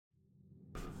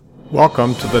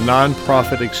Welcome to the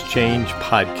Nonprofit Exchange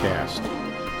Podcast.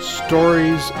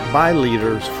 Stories by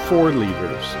leaders for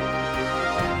leaders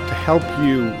to help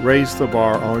you raise the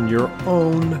bar on your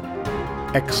own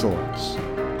excellence,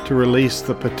 to release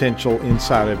the potential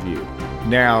inside of you.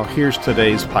 Now, here's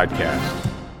today's podcast.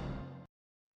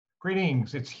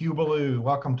 Greetings, it's Hugh Ballou.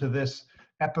 Welcome to this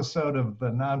episode of the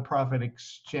Nonprofit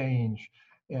Exchange.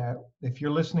 If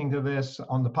you're listening to this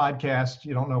on the podcast,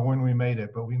 you don't know when we made it,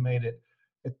 but we made it.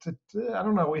 I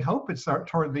don't know, we hope it's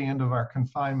toward the end of our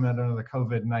confinement under the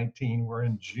COVID-19. We're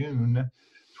in June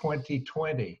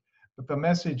 2020. But the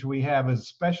message we have is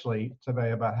especially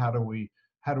today about how do we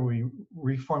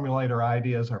reformulate our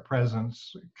ideas, our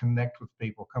presence, connect with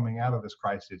people coming out of this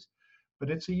crisis. But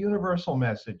it's a universal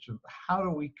message of how do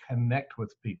we connect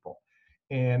with people.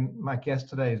 And my guest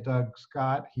today is Doug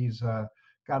Scott. He's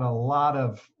got a lot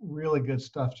of really good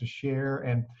stuff to share.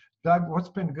 And Doug, what's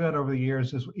been good over the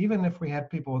years is even if we had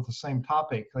people with the same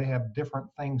topic, they have different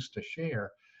things to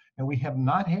share. And we have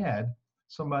not had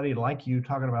somebody like you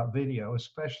talking about video,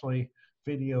 especially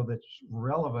video that's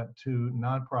relevant to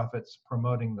nonprofits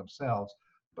promoting themselves.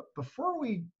 But before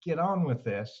we get on with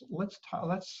this, let's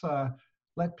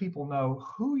let people know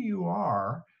who you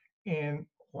are and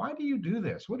why do you do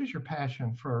this? What is your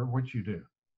passion for what you do?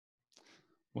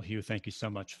 Well, Hugh, thank you so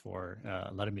much for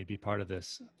letting me be part of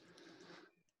this.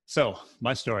 So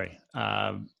my story,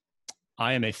 I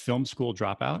am a film school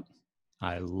dropout.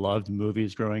 I loved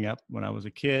movies growing up when I was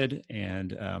a kid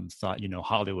and thought,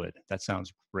 Hollywood, that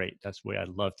sounds great. That's the way I'd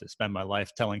love to spend my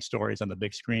life telling stories on the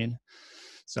big screen.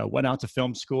 So I went out to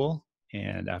film school,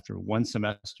 and after one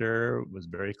semester, it was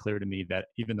very clear to me that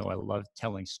even though I loved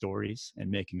telling stories and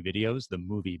making videos, the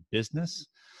movie business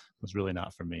was really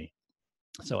not for me.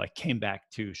 So I came back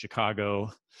to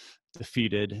Chicago,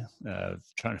 defeated,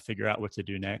 trying to figure out what to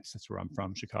do next. That's where I'm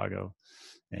from, Chicago.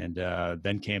 And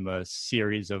then came a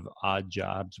series of odd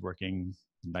jobs, working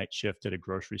night shift at a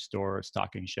grocery store,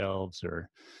 stocking shelves, or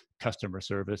customer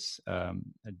service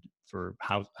for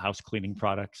house cleaning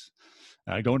products.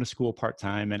 Going to school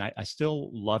part-time, and I still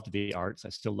loved the arts. I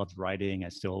still loved writing. I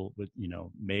still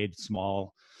made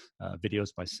small videos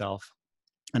myself.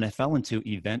 And I fell into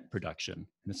event production.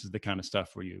 This is the kind of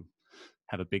stuff where you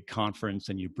have a big conference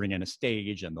and you bring in a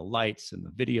stage and the lights and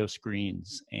the video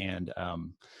screens, and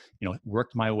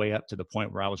worked my way up to the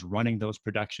point where I was running those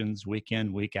productions week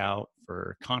in, week out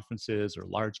for conferences or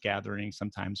large gatherings,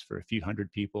 sometimes for a few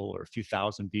hundred people or a few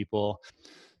thousand people.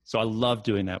 So I love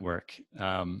doing that work.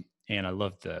 And I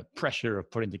love the pressure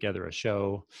of putting together a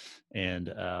show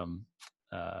and,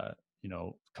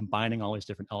 combining all these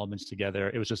different elements together.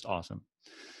 It was just awesome.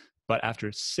 But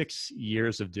after 6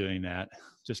 years of doing that,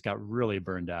 just got really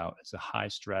burned out. It's a high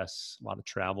stress, a lot of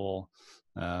travel,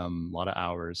 a lot of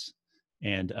hours.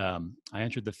 And I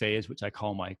entered the phase which I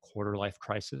call my quarter life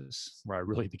crisis, where I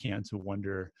really began to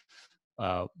wonder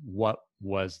what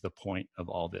was the point of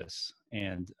all this?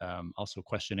 And also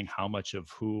questioning how much of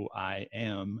who I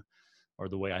am or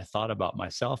the way I thought about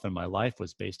myself and my life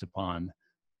was based upon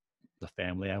the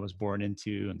family I was born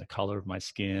into and the color of my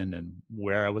skin and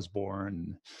where I was born,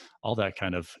 and all that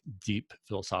kind of deep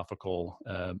philosophical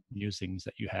musings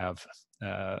that you have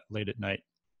late at night.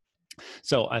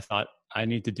 So I thought I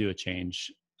need to do a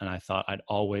change. And I thought I'd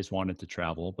always wanted to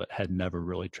travel, but had never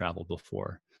really traveled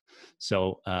before.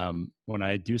 So when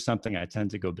I do something, I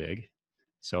tend to go big.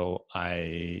 So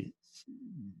I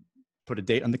put a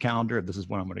date on the calendar of this is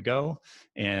when I'm going to go.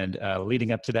 And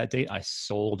leading up to that date, I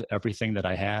sold everything that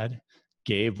I had,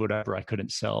 gave whatever I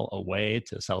couldn't sell away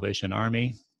to Salvation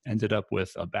Army, ended up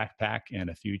with a backpack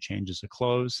and a few changes of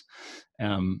clothes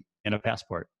and a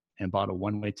passport, and bought a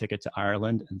one-way ticket to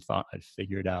Ireland and thought I'd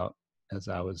figure it out as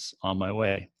I was on my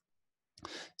way.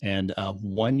 And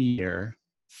 1 year,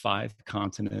 5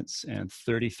 continents, and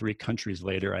 33 countries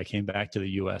later, I came back to the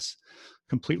US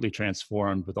completely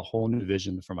transformed with a whole new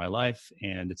vision for my life.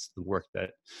 And it's the work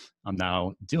that I'm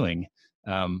now doing.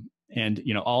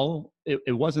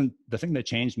 It wasn't, the thing that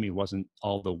changed me wasn't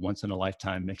all the once in a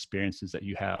lifetime experiences that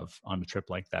you have on a trip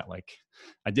like that. Like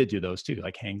I did do those too,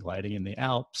 like hang gliding in the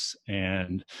Alps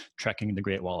and trekking the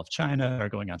Great Wall of China or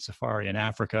going on safari in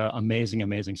Africa. Amazing,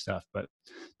 amazing stuff. But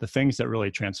the things that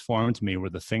really transformed me were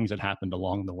the things that happened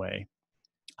along the way.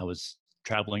 I was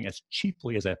traveling as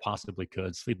cheaply as I possibly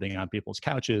could, sleeping on people's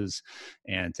couches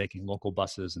and taking local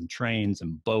buses and trains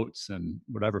and boats and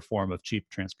whatever form of cheap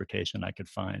transportation I could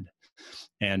find.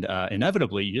 And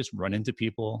inevitably, you just run into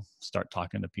people, start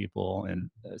talking to people. And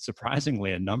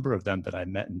surprisingly, a number of them that I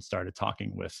met and started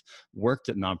talking with worked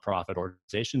at nonprofit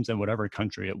organizations in whatever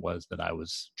country it was that I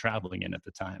was traveling in at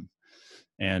the time.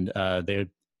 And they,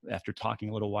 after talking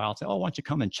a little while, say, "Oh, why don't you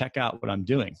come and check out what I'm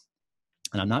doing?"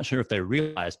 And I'm not sure if they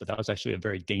realized, but that was actually a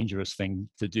very dangerous thing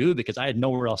to do because I had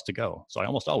nowhere else to go. So I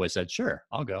almost always said, sure,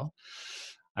 I'll go.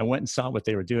 I went and saw what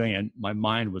they were doing, and my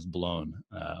mind was blown.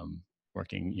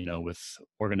 Working, with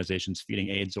organizations feeding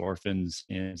AIDS orphans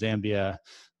in Zambia,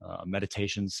 a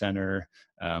meditation center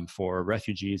for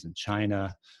refugees in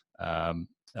China,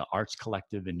 the Arts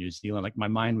Collective in New Zealand. Like, my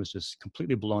mind was just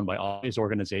completely blown by all these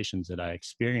organizations that I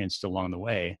experienced along the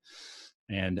way.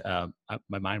 And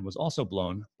my mind was also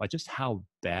blown by just how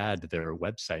bad their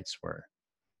websites were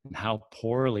and how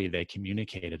poorly they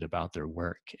communicated about their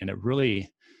work. And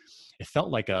it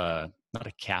felt like not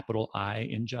a capital I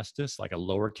injustice, like a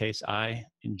lowercase I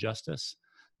injustice,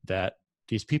 that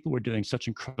these people were doing such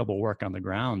incredible work on the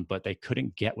ground, but they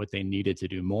couldn't get what they needed to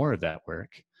do more of that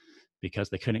work because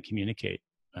they couldn't communicate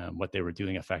what they were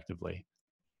doing effectively.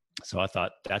 So I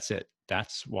thought, that's it.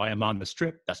 That's why I'm on this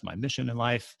trip. That's my mission in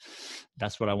life.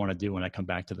 That's what I want to do when I come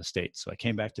back to the States. So I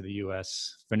came back to the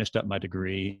US, finished up my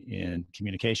degree in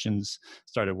communications,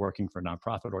 started working for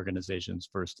nonprofit organizations,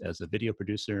 first as a video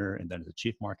producer and then as a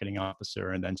chief marketing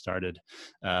officer, and then started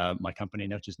my company,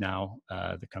 which is now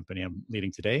the company I'm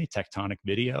leading today, Tectonic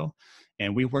Video.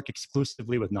 And we work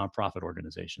exclusively with nonprofit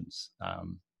organizations.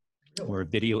 We're a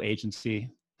video agency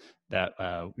that,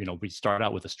 we start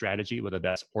out with a strategy, whether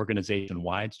that's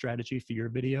organization-wide strategy for your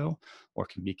video or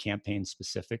can be campaign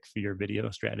specific for your video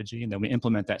strategy. And then we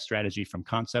implement that strategy from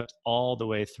concept all the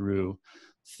way through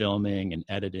filming and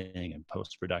editing and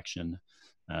post-production.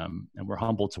 And we're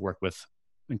humbled to work with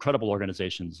incredible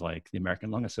organizations like the American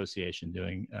Lung Association,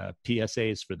 doing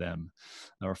PSAs for them,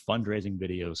 or fundraising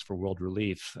videos for World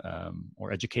Relief,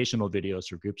 or educational videos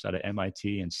for groups out of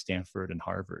MIT and Stanford and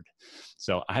Harvard.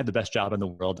 So I had the best job in the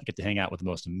world. I get to hang out with the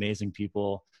most amazing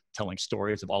people, telling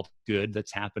stories of all the good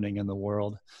that's happening in the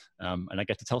world. And I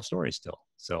get to tell stories still.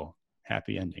 So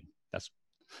happy ending. That's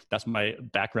my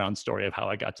background story of how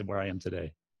I got to where I am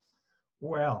today.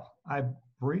 Well, I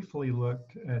briefly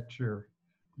looked at your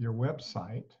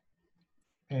website,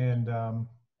 and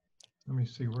let me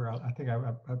see where I think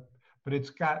but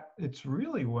it's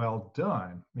really well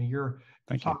done. I mean, you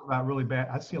talk about really bad.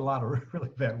 I see a lot of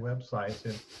really bad websites,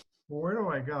 and where do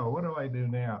I go? What do I do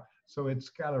now? So it's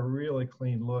got a really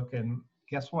clean look, and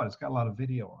guess what? It's got a lot of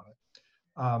video on it.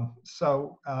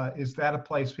 So is that a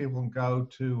place people can go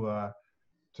to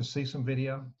see some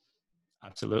video?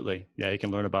 Absolutely. Yeah, you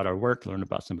can learn about our work, learn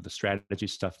about some of the strategy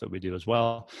stuff that we do as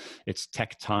well. It's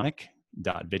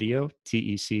tectonic.video,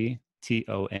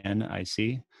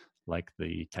 TECTONIC, like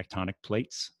the tectonic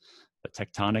plates, but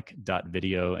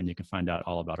tectonic.video, and you can find out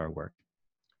all about our work.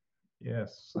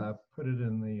 Yes, I put it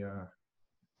in the,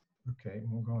 okay,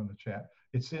 we'll go in the chat.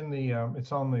 It's in the,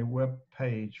 it's on the web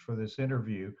page for this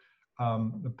interview.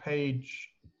 The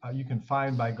page you can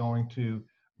find by going to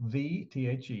the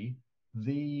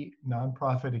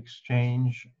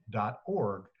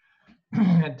nonprofitexchange.org.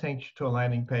 It takes you to a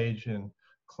landing page, and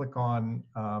click on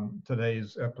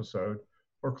today's episode,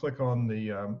 or click on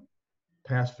the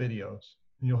past videos,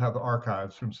 and you'll have the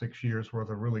archives from 6 years worth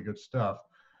of really good stuff.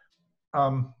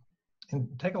 And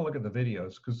take a look at the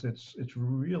videos, because it's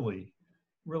really,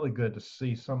 really good to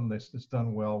see some of this that's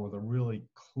done well with a really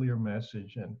clear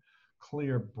message and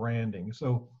clear branding.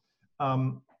 So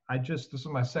this is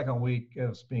my second week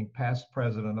as being past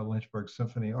president of Lynchburg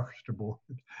Symphony Orchestra Board.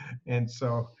 And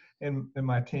so in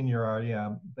my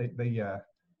tenure, they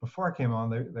before I came on,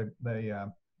 they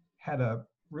had a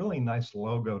really nice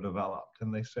logo developed,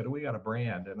 and they said, we got a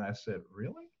brand. And I said,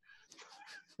 really?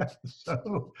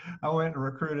 So I went and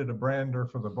recruited a brander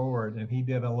for the board, and he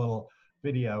did a little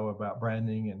video about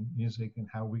branding and music and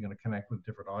how we're going to connect with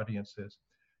different audiences.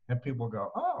 And people go,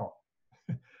 oh.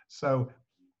 So,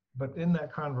 but in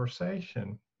that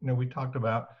conversation, we talked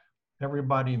about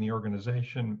everybody in the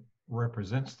organization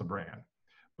represents the brand,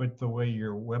 but the way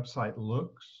your website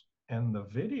looks and the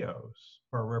videos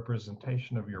are a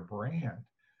representation of your brand.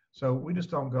 So we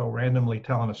just don't go randomly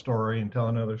telling a story and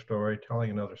telling another story,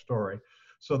 telling another story.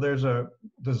 So there's a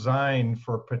design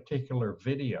for a particular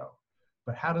video,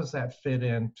 but how does that fit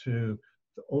into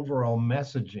the overall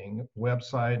messaging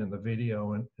website and the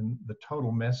video and the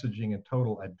total messaging and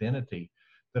total identity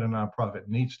that a nonprofit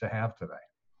needs to have today?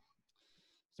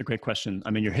 It's a great question.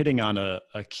 I mean, you're hitting on a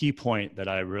key point that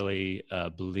I really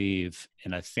believe,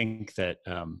 and I think that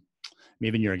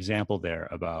maybe in your example there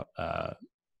about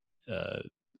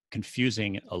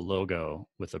confusing a logo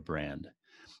with a brand,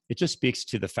 it just speaks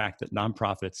to the fact that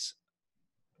nonprofits,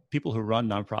 people who run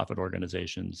nonprofit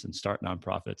organizations and start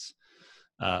nonprofits,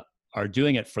 are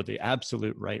doing it for the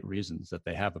absolute right reasons, that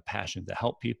they have a passion to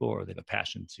help people, or they have a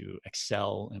passion to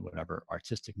excel in whatever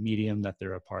artistic medium that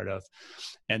they're a part of.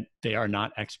 And they are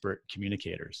not expert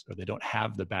communicators, or they don't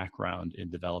have the background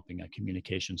in developing a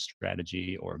communication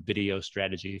strategy or video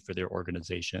strategy for their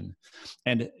organization.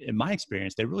 And in my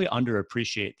experience, they really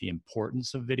underappreciate the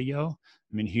importance of video.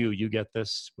 I mean, Hugh, you get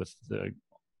this with the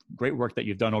great work that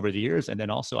you've done over the years. And then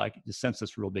also I just sense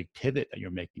this real big pivot that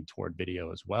you're making toward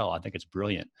video as well. I think it's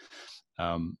brilliant.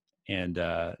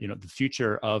 The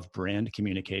future of brand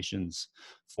communications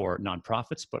for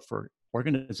nonprofits, but for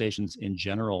organizations in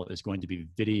general, is going to be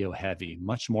video heavy,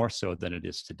 much more so than it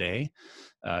is today.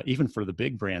 Even for the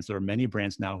big brands, there are many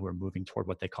brands now who are moving toward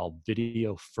what they call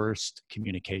video first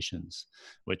communications,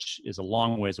 which is a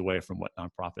long ways away from what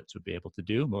nonprofits would be able to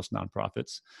do, most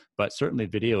nonprofits. But certainly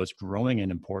video is growing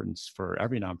in importance for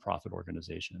every nonprofit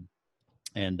organization.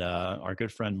 And our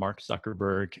good friend Mark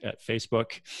Zuckerberg at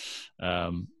Facebook,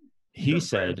 he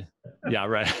said, yeah,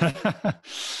 right.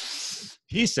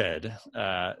 He said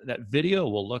that video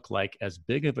will look like as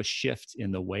big of a shift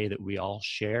in the way that we all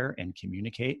share and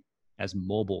communicate as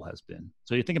mobile has been.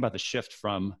 So you think about the shift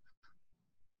from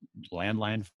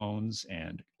landline phones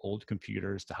and old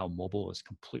computers to how mobile has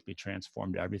completely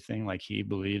transformed everything. Like, he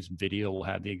believes video will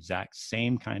have the exact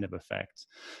same kind of effect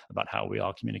about how we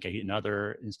all communicate. In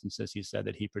other instances, he said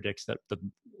that he predicts that the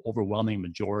overwhelming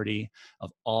majority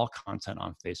of all content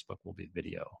on Facebook will be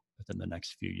video within the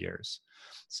next few years.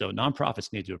 So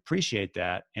nonprofits need to appreciate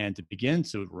that and to begin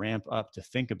to ramp up to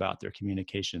think about their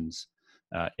communications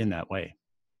in that way.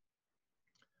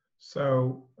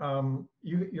 So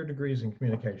your degree is in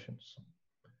communications.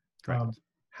 Correct.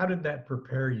 How did that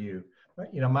prepare you?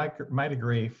 You know, my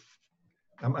degree,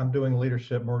 I'm doing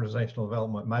leadership and organizational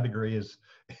development. My degree is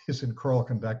in choral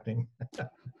conducting,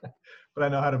 but I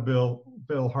know how to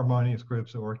build harmonious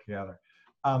groups that work together.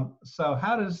 So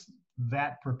how does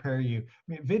that prepare you? I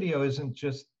mean, video isn't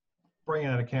just bringing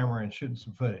out a camera and shooting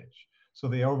some footage. So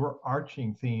the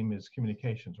overarching theme is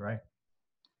communications, right?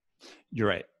 You're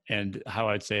right. And how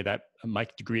I'd say that my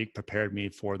degree prepared me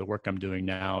for the work I'm doing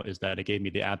now is that it gave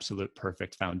me the absolute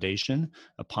perfect foundation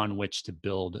upon which to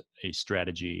build a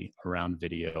strategy around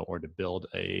video, or to build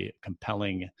a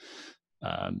compelling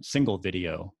single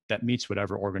video that meets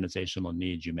whatever organizational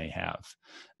needs you may have.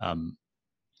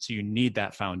 So you need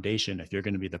that foundation if you're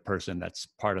going to be the person that's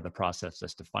part of the process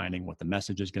that's defining what the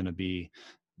message is going to be,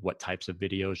 what types of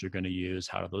videos you're going to use,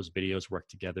 how do those videos work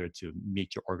together to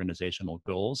meet your organizational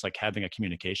goals. Like, having a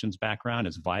communications background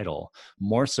is vital,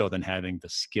 more so than having the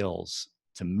skills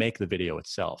to make the video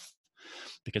itself,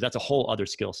 because that's a whole other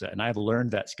skill set. And I've learned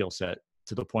that skill set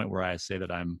to the point where I say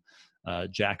that I'm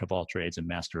jack of all trades and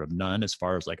master of none as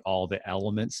far as like all the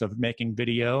elements of making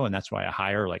video. And that's why I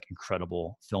hire like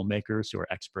incredible filmmakers who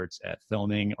are experts at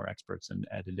filming or experts in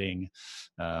editing,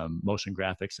 motion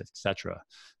graphics, etc.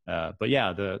 But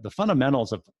yeah, the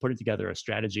fundamentals of putting together a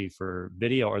strategy for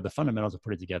video are the fundamentals of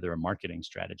putting together a marketing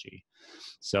strategy.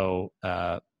 So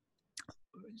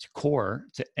core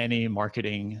to any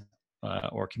marketing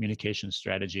or communication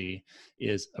strategy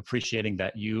is appreciating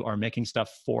that you are making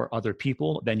stuff for other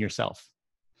people than yourself.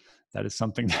 That is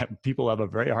something that people have a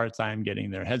very hard time getting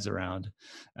their heads around,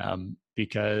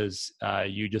 because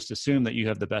you just assume that you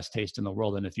have the best taste in the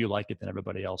world, and if you like it, then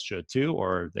everybody else should too,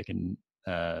 or they can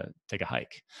take a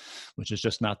hike, which is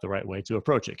just not the right way to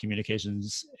approach it.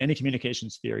 Any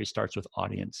communications theory starts with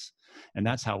audience, and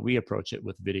that's how we approach it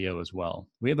with video as well.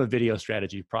 We have a video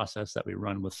strategy process that we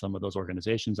run with some of those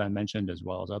organizations I mentioned, as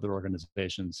well as other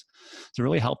organizations, to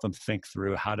really help them think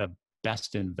through how to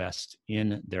best invest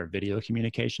in their video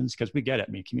communications, because we get it.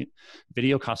 I mean,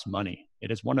 video costs money. It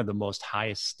is one of the most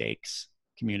highest stakes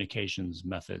communications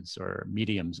methods or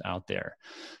mediums out there,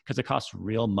 because it costs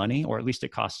real money, or at least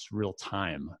it costs real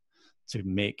time to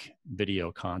make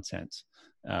video content.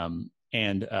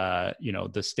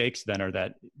 The stakes then are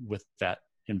that with that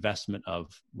investment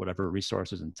of whatever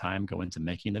resources and time go into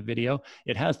making the video,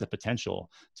 it has the potential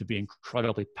to be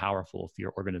incredibly powerful for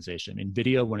your organization. In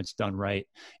video, when it's done right,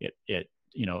 it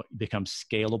becomes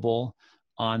scalable,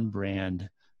 on brand,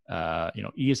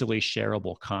 easily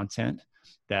shareable content.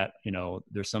 That,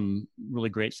 there's some really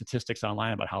great statistics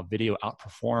online about how video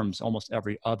outperforms almost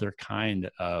every other kind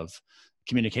of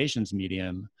communications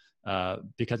medium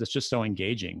because it's just so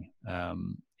engaging.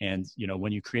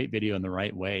 When you create video in the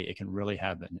right way, it can really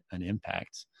have an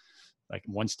impact. Like,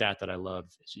 one stat that I love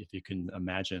is, if you can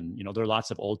imagine, there are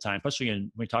lots of old time, especially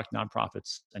when we talk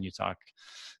nonprofits and you talk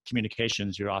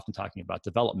communications, you're often talking about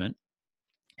development.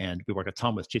 And we work a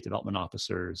ton with chief development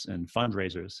officers and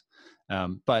fundraisers.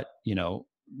 But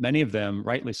many of them,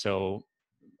 rightly so,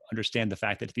 understand the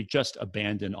fact that if you just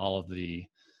abandon all of the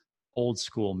old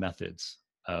school methods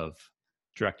of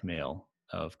direct mail,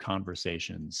 of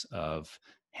conversations, of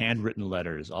handwritten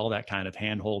letters, all that kind of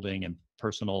hand holding and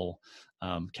personal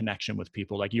connection with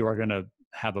people, like, you are going to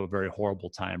have a very horrible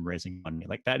time raising money.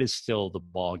 Like, that is still the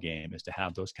ball game, is to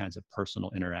have those kinds of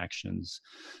personal interactions,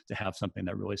 to have something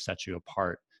that really sets you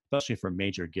apart, especially for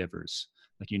major givers.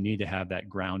 Like, you need to have that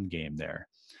ground game there.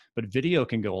 But video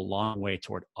can go a long way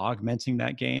toward augmenting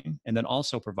that game, and then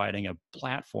also providing a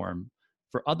platform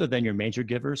for, other than your major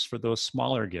givers, for those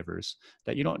smaller givers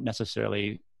that you don't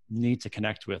necessarily need to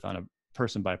connect with on a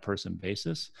person by person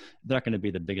basis. They're not going to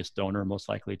be the biggest donor, most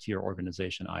likely, to your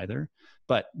organization either.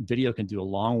 But video can do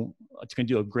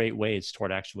a great ways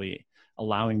toward actually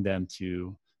allowing them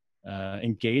to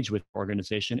engage with the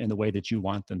organization in the way that you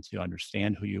want them to,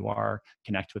 understand who you are,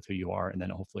 connect with who you are, and then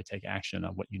hopefully take action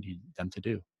on what you need them to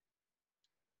do.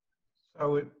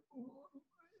 So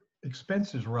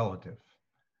expense is relative.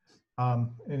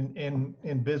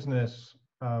 In business,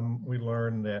 we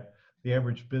learned that the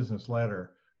average business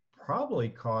letter probably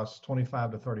costs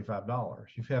 $25 to $35.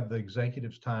 You have the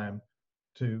executive's time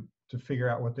to figure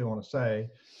out what they want to say.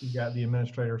 You've got the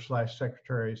administrator /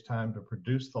 secretary's time to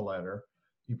produce the letter.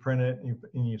 You print it,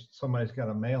 and somebody's got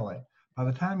to mail it. By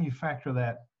the time you factor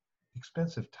that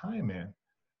expensive time in,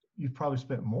 you've probably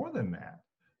spent more than that.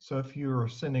 So if you're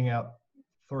sending out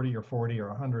 30 or 40 or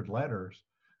 100 letters,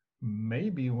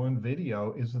 maybe one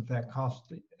video isn't that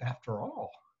costly after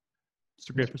all. It's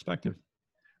a great perspective.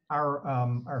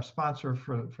 Our sponsor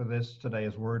for this today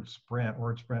is WordSprint.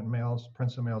 WordSprint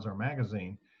prints and mails our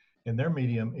magazine, and their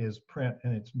medium is print,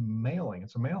 and it's mailing.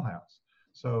 It's a mail house.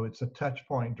 So it's a touch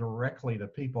point directly to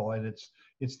people, and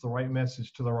it's the right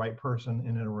message to the right person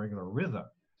in a regular rhythm.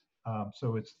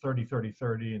 So it's 30, 30,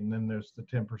 30, and then there's the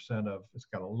 10% of it's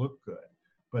got to look good,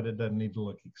 but it doesn't need to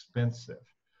look expensive.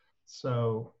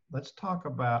 So let's talk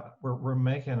about, we're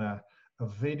making a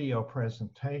video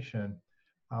presentation.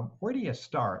 Where do you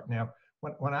start? Now,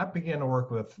 when I begin to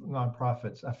work with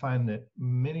nonprofits, I find that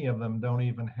many of them don't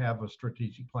even have a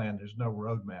strategic plan. There's no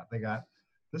roadmap.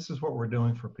 This is what we're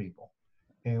doing for people.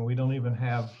 And we don't even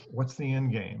have, what's the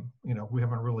end game? We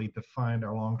haven't really defined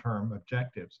our long-term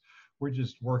objectives. We're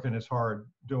just working as hard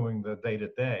doing the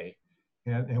day-to-day.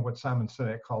 And what Simon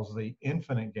Sinek calls the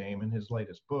infinite game in his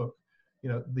latest book.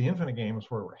 The infinite game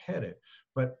is where we're headed.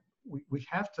 But we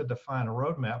have to define a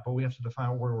roadmap, but we have to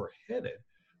define where we're headed.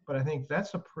 But I think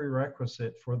that's a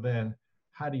prerequisite for then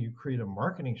how do you create a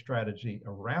marketing strategy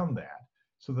around that?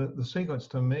 So the sequence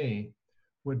to me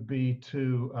would be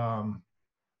to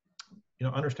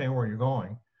understand where you're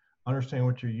going, understand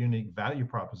what your unique value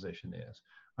proposition is,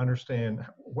 understand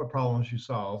what problems you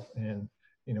solve, and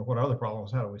what other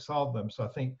problems, how do we solve them? So I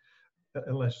think,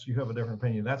 unless you have a different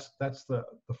opinion, that's the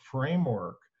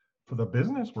framework for the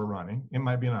business we're running. It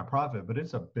might be a nonprofit, but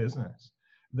it's a business.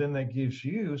 Then that gives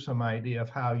you some idea of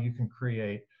how you can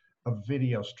create a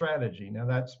video strategy. Now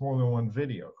that's more than one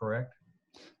video, correct?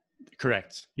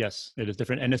 Correct. Yes, it is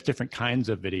different, and it's different kinds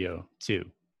of video too.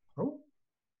 Oh,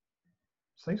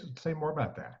 say more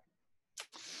about that.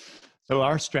 So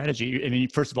our strategy,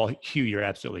 first of all, Hugh, you're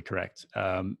absolutely correct.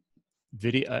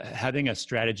 Having a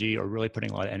strategy or really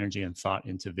putting a lot of energy and thought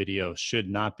into video should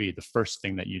not be the first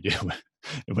thing that you do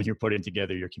when you're putting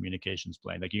together your communications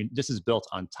plan. This is built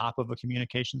on top of a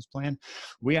communications plan.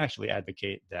 We actually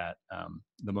advocate that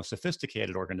the most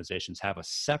sophisticated organizations have a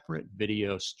separate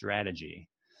video strategy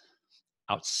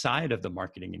outside of the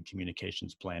marketing and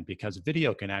communications plan, because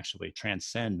video can actually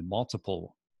transcend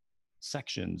multiple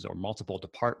sections or multiple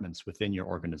departments within your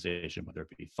organization, whether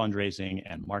it be fundraising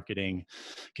and marketing,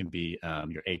 can be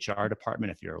your HR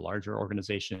department if you're a larger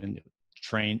organization.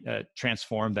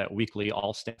 Transform that weekly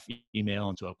all staff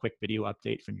email into a quick video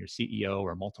update from your CEO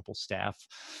or multiple staff,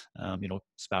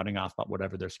 spouting off about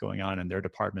whatever there's going on in their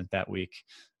department that week.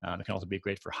 It can also be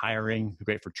great for hiring,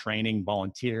 great for training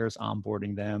volunteers,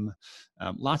 onboarding them.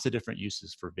 Lots of different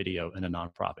uses for video in a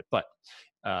nonprofit. But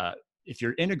if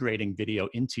you're integrating video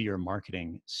into your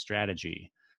marketing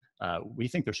strategy, we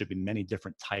think there should be many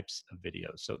different types of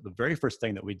videos. So the very first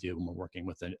thing that we do when we're working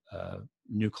with a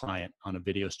new client on a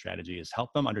video strategy is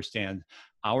help them understand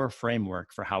our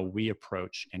framework for how we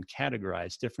approach and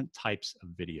categorize different types of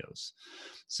videos.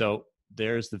 So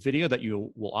there's the video that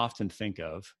you will often think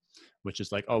of, which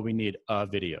is like, oh, we need a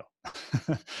video.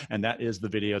 And that is the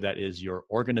video that is your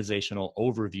organizational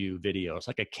overview video. It's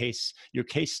like your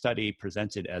case study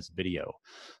presented as video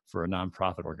for a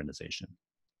nonprofit organization.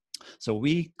 So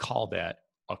we call that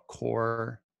a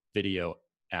core video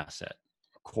asset,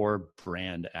 a core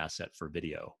brand asset for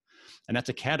video. And that's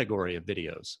a category of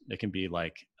videos. It can be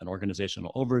like an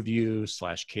organizational overview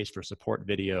 / case for support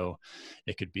video.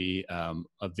 It could be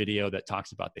a video that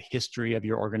talks about the history of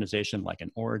your organization, like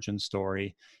an origin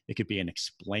story. It could be an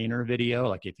explainer video,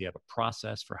 like if you have a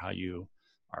process for how you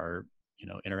are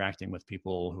interacting with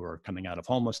people who are coming out of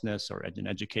homelessness, or an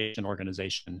education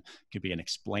organization. It could be an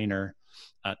explainer.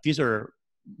 These are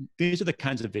the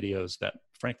kinds of videos that,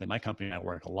 frankly, my company and I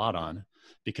work a lot on,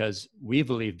 because we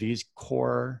believe these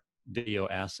core video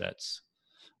assets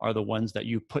are the ones that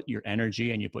you put your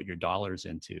energy and you put your dollars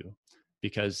into.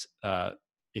 Because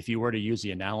if you were to use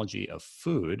the analogy of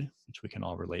food, which we can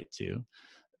all relate to,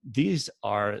 these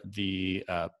are the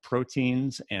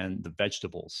proteins and the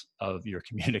vegetables of your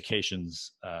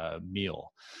communications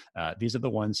meal. These are the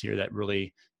ones here that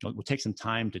really will take some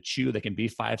time to chew. They can be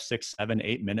 5, 6, 7,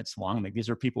 8 minutes long. Like, these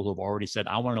are people who have already said,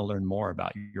 I want to learn more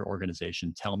about your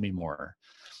organization. Tell me more.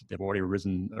 They've already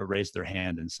raised their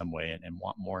hand in some way and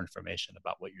want more information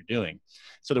about what you're doing.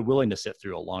 So they're willing to sit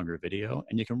through a longer video,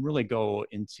 and you can really go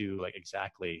into like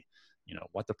exactly,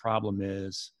 what the problem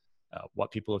is,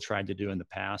 what people have tried to do in the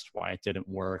past, why it didn't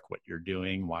work, what you're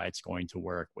doing, why it's going to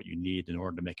work, what you need in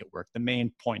order to make it work. The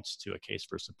main points to a case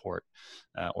for support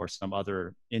or some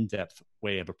other in-depth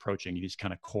way of approaching these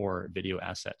kind of core video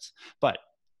assets. But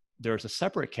there's a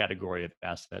separate category of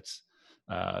assets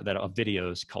that are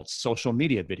videos called social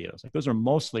media videos. Like, those are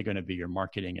mostly going to be your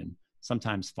marketing and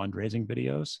sometimes fundraising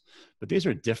videos, but these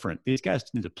are different. These guys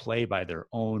need to play by their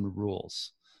own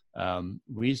rules.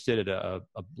 We did a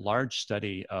large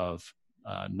study of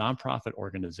nonprofit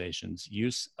organizations'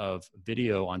 use of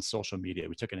video on social media.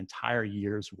 We took an entire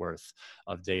year's worth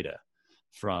of data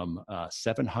from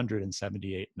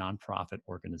 778 nonprofit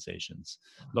organizations,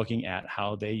 looking at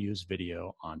how they use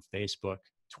video on Facebook,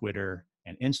 Twitter,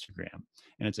 and Instagram.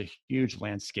 And it's a huge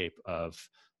landscape of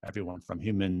everyone from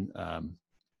human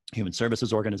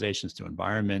services organizations to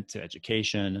environment to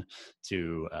education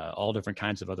to all different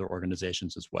kinds of other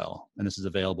organizations as well. And this is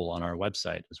available on our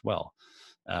website as well.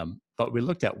 But we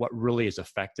looked at what really is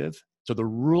effective. So the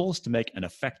rules to make an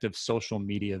effective social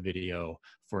media video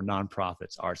for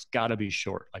nonprofits are, it's got to be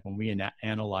short. Like, when we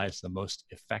analyze the most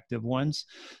effective ones,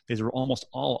 these were almost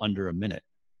all under a minute.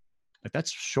 Like, that's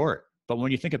short. But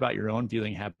when you think about your own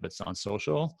viewing habits on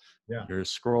social, you're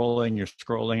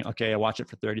scrolling. Okay, I watch it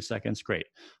for 30 seconds. Great.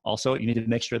 Also, you need to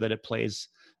make sure that it plays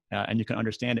and you can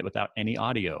understand it without any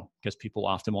audio, because people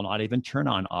often will not even turn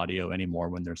on audio anymore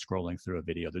when they're scrolling through a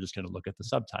video. They're just going to look at the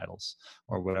subtitles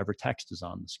or whatever text is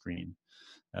on the screen.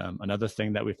 Another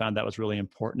thing that we found that was really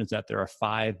important is that there are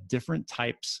 5 different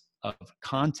types of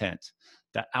content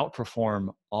that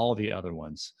outperform all the other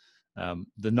ones.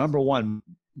 The number one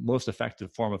most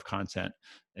effective form of content,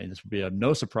 and this would be of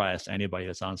no surprise to anybody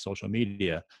that's on social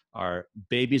media, are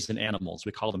babies and animals.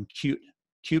 We call them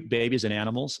cute babies and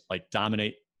animals, like,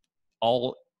 dominate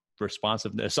all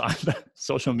responsiveness on the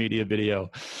social media video.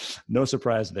 No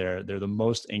surprise there. They're the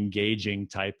most engaging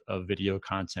type of video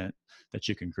content that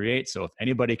you can create. So if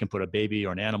anybody can put a baby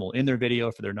or an animal in their video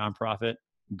for their nonprofit,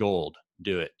 gold.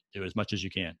 Do it as much as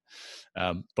you can.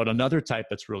 But another type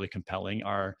that's really compelling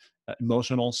are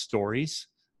emotional stories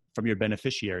from your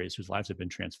beneficiaries whose lives have been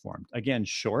transformed. Again,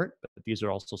 short, but these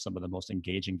are also some of the most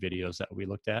engaging videos that we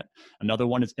looked at. Another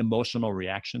one is emotional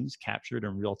reactions captured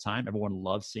in real time. Everyone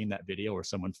loves seeing that video where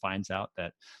someone finds out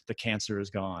that the cancer is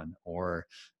gone, or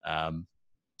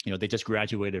they just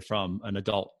graduated from an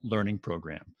adult learning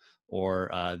program, or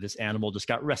this animal just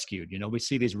got rescued. We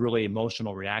see these really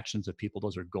emotional reactions of people.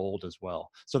 Those are gold as well.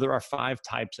 So there are 5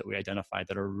 types that we identified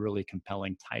that are really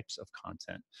compelling types of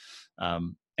content.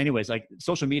 Anyways, like,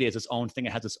 social media is its own thing.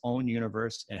 It has its own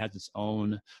universe. It has its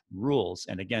own rules.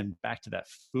 And again, back to that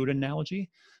food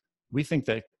analogy, we think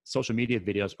that social media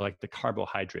videos are like the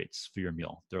carbohydrates for your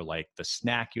meal. They're like the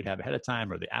snack you'd have ahead of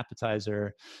time, or the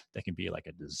appetizer. They can be like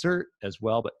a dessert as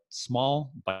well, but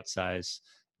small, bite size.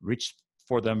 Reach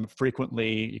for them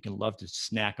frequently. You can love to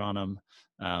snack on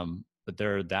them, but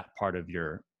they're that part of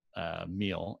your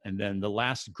meal. And then the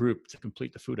last group, to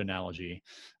complete the food analogy,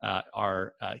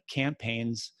 are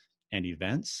campaigns and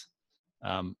events.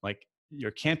 Like,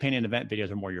 your campaign and event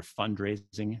videos are more your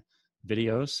fundraising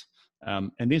videos.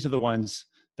 And these are the ones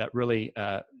that really,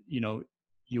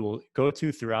 you will go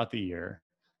to throughout the year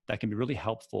that can be really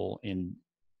helpful in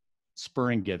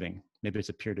spurring giving. Maybe it's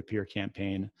a peer-to-peer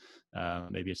campaign.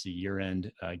 Maybe it's a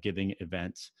year-end giving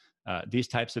event. These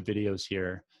types of videos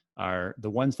here are the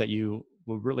ones that you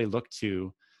will really look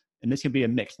to. And this can be a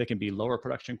mix. They can be lower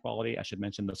production quality. I should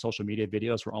mention the social media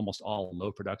videos were almost all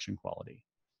low production quality.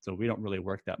 So we don't really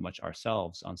work that much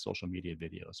ourselves on social media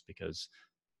videos, because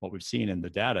what we've seen in the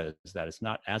data is that it's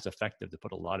not as effective to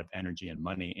put a lot of energy and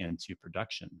money into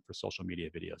production for social media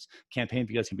videos. Campaign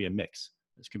videos can be a mix.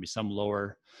 This can be some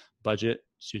lower budget,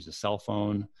 just use a cell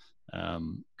phone,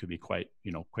 could be quite,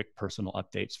 quick personal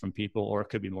updates from people, or it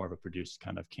could be more of a produced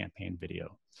kind of campaign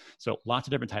video. So lots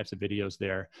of different types of videos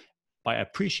there. By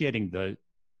appreciating the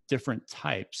different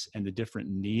types and the different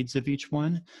needs of each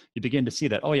one, you begin to see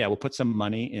that, oh yeah, we'll put some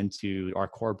money into our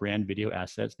core brand video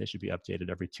assets. They should be updated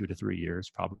every 2 to 3 years,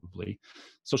 probably.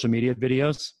 Social media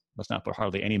videos, let's not put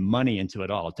hardly any money into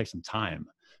it all. It takes some time,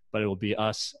 but it will be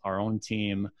us, our own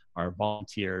team, our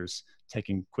volunteers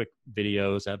taking quick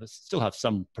videos. Still have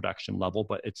some production level,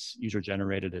 but it's user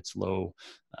generated. It's low,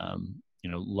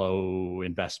 low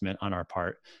investment on our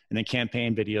part. And then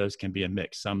campaign videos can be a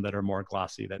mix. Some that are more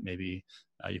glossy that maybe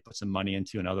you put some money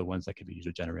into, and other ones that could be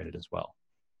user generated as well.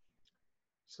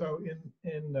 So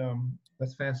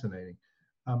that's fascinating.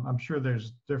 I'm sure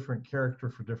there's different character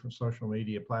for different social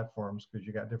media platforms because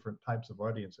you got different types of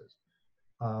audiences.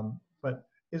 But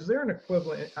is there an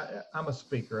equivalent? I'm a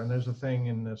speaker, and there's a thing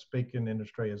in the speaking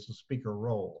industry as a speaker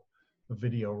role, a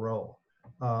video role,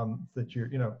 that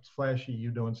it's flashy, you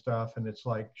doing stuff, and it's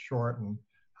like short and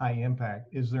high impact.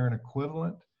 Is there an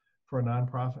equivalent for a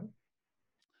nonprofit?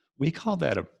 We call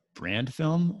that a brand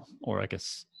film, or I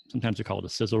guess sometimes we call it a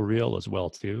sizzle reel as well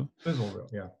too. Sizzle reel,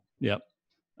 yeah. Yep.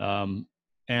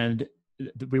 And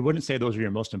we wouldn't say those are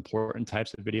your most important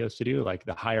types of videos to do, like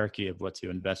the hierarchy of what to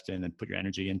invest in and put your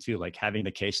energy into, like having the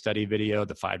case study video,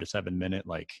 the 5 to 7 minute,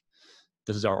 like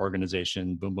this is our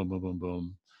organization, boom, boom, boom, boom,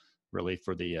 boom. Really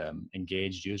for the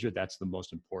engaged user, that's the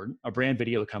most important. A brand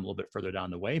video would come a little bit further down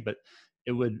the way, but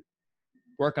it would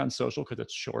work on social because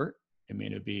it's short. I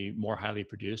mean, it'd be more highly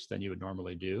produced than you would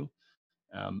normally do.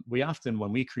 We often,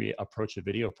 when we approach a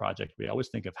video project, we always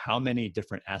think of how many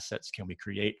different assets can we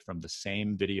create from the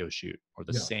same video shoot or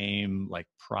the same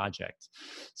project.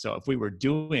 So if we were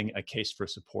doing a case for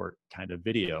support kind of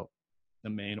video, the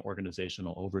main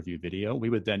organizational overview video, we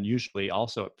would then usually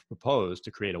also propose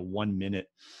to create a 1 minute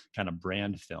kind of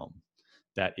brand film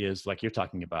that is, like you're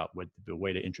talking about, with the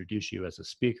way to introduce you as a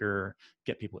speaker,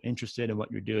 get people interested in what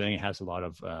you're doing. It has a lot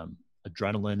of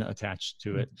adrenaline attached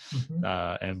to it.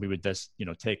 Mm-hmm. And we would just,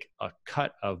 take a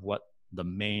cut of what the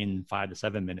main 5 to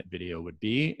 7 minute video would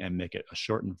be and make it a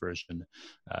shortened version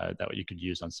that you could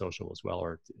use on social as well,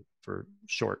 or for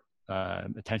short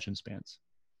attention spans.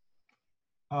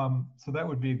 So that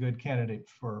would be a good candidate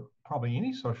for probably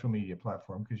any social media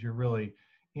platform, because you're really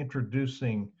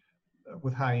introducing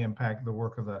with high impact the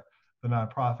work of the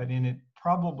nonprofit, and it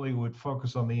probably would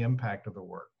focus on the impact of the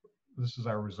work. This is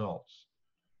our results.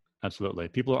 Absolutely.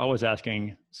 People are always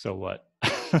asking, so what?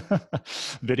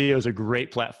 Video is a great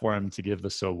platform to give the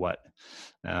so what,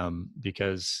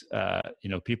 because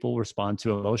people respond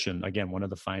to emotion. Again, one of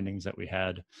the findings that we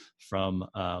had from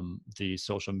the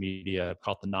social media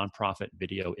called the Nonprofit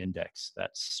Video Index,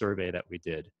 that survey that we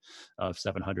did of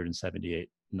 778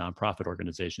 nonprofit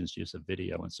organizations' use of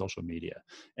video and social media,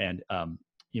 and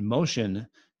emotion.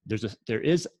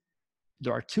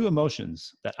 There are two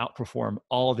emotions that outperform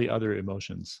all the other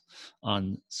emotions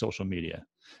on social media.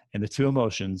 And the two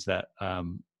emotions that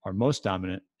are most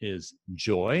dominant is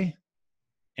joy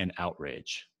and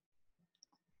outrage.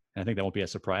 And I think that won't be a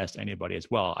surprise to anybody as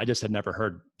well. I just had never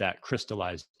heard that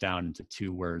crystallized down into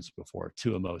 2 words before,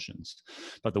 2 emotions.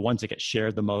 But the ones that get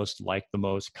shared the most, liked the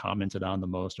most, commented on the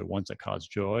most, are ones that cause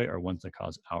joy or ones that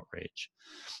cause outrage.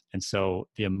 And so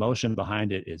the emotion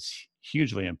behind it is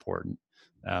hugely important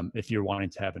if you're wanting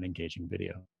to have an engaging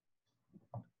video.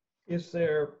 Is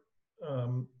there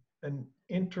an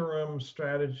interim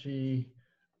strategy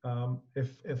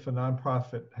if a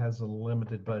nonprofit has a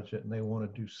limited budget and they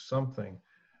want to do something?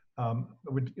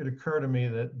 It occurred to me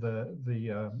that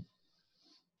the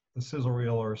sizzle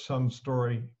reel or some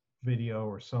story video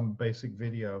or some basic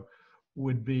video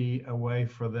would be a way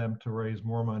for them to raise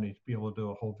more money to be able to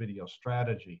do a whole video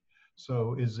strategy.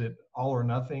 So is it all or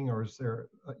nothing, or is there,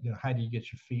 how do you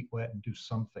get your feet wet and do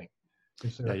something?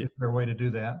 Is there a way to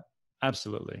do that?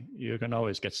 Absolutely. You can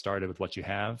always get started with what you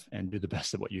have and do the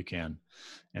best of what you can.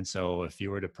 And so if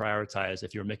you were to prioritize,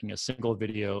 if you're making a single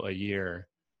video a year,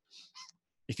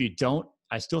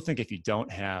 I still think if you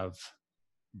don't have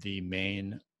the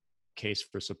main case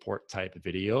for support type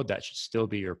video, that should still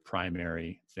be your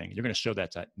primary thing. You're going to show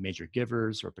that to major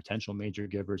givers or potential major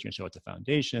givers. You're going to show it to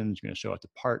foundations. You're going to show it to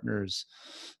partners.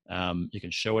 You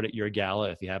can show it at your gala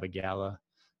if you have a gala.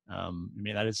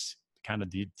 That is kind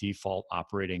of the default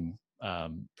operating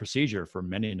procedure for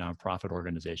many nonprofit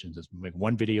organizations, is make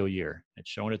 1 video a year. It's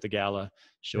shown at the gala,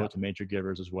 show it to major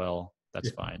givers as well.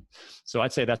 That's fine. So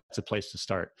I'd say that's a place to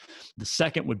start. The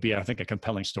second would be, I think, a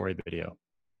compelling story video.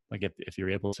 Like if you're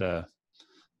able to,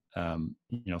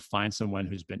 find someone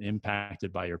who's been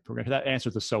impacted by your program, that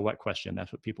answers the so what question.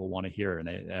 That's what people want to hear. And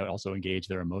they also engage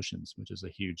their emotions, which is a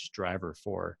huge driver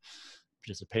for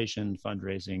participation,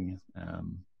 fundraising,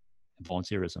 and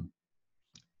volunteerism.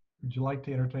 Would you like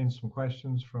to entertain some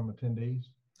questions from attendees?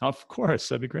 Of course,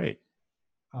 that'd be great.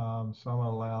 So I'm going to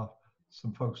allow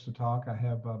some folks to talk. I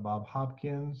have Bob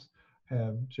Hopkins, I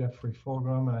have Jeffrey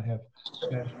Fulgham, and I have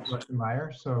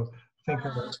Meyer. So I think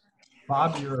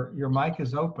Bob, your mic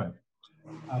is open.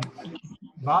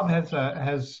 Bob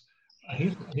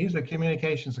he's a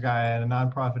communications guy and a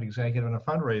nonprofit executive and a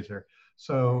fundraiser.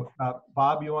 So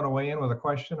Bob, you want to weigh in with a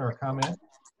question or a comment?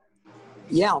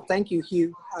 Yeah, thank you,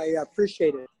 Hugh. I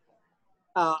appreciate it.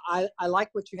 I like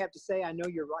what you have to say. I know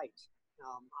you're right.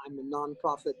 I'm a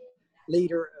nonprofit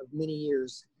leader of many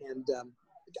years, and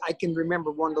I can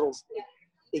remember one little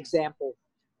example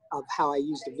of how I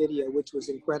used a video, which was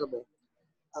incredible.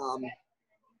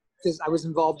 Because I was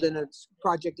involved in a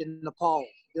project in Nepal,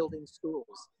 building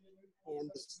schools, and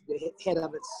the head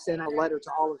of it sent a letter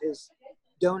to all of his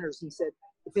donors and said,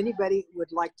 if anybody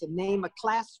would like to name a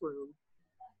classroom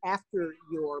after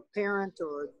your parent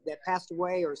or that passed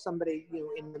away or somebody,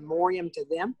 in memoriam to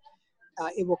them,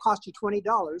 it will cost you $20,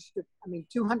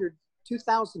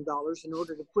 $2,000 in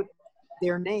order to put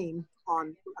their name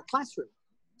on a classroom.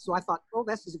 So I thought, oh,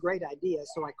 this is a great idea.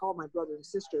 So I called my brother and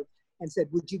sister and said,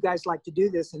 would you guys like to do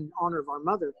this in honor of our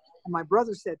mother? And my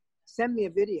brother said, send me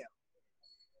a video.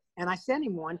 And I sent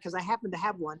him one because I happened to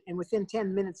have one. And within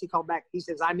 10 minutes, he called back. He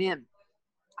says, I'm in.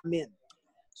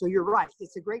 So you're right.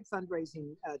 It's a great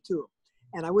fundraising tool.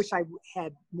 And I wish I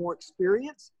had more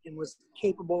experience and was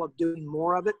capable of doing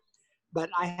more of it. But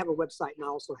I have a website and I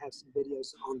also have some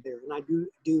videos on there. And I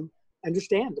do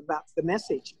understand about the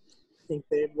message. I think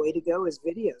the way to go is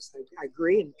videos. I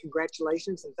agree, and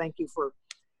congratulations, and thank you for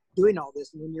doing all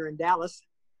this. And when you're in Dallas,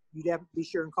 you'd have to be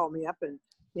sure and call me up, and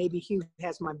maybe Hugh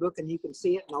has my book and you can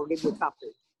see it and I'll give you a copy.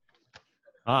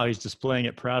 Oh, he's displaying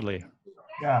it proudly.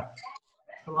 Yeah.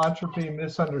 Philanthropy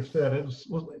Misunderstood.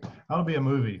 That'll be a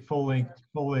movie, full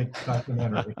length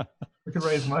documentary. We could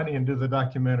raise money and do the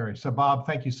documentary. So Bob,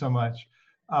 thank you so much.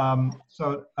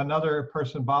 So another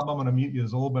person, Bob, I'm going to mute you.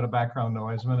 There's a little bit of background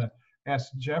noise. I'm going to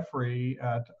ask Jeffrey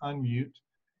to unmute,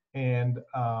 and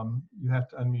you have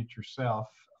to unmute yourself.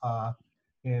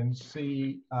 And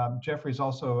see, Jeffrey's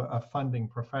also a funding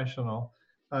professional.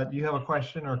 Do you have a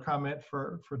question or comment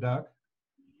for Doug?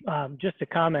 Just a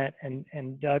comment,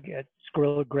 and Doug, it's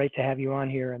really great to have you on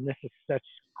here, and this is such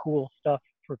cool stuff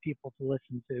for people to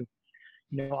listen to.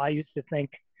 I used to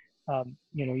think,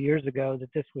 years ago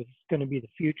that this was going to be the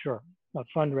future of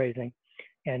fundraising,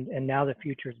 and now the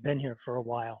future's been here for a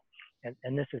while,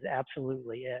 and this is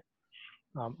absolutely it.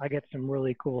 I get some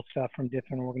really cool stuff from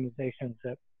different organizations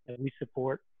that we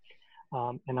support,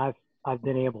 and I've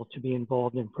been able to be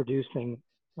involved in producing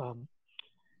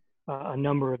a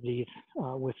number of these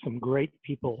with some great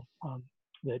people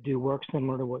that do work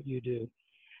similar to what you do.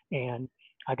 And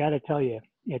I got to tell you,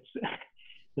 it's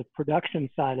the production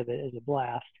side of it is a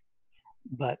blast,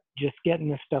 but just getting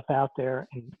this stuff out there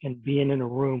and being in a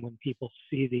room when people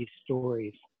see these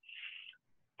stories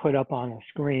put up on a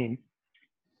screen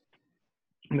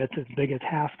that's as big as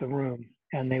half the room,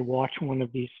 and they watch one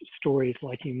of these stories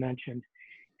like you mentioned,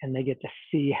 and they get to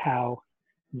see how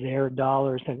their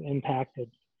dollars have impacted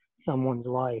someone's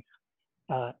life.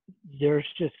 There's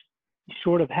just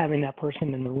short of having that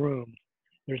person in the room,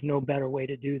 there's no better way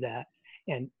to do that.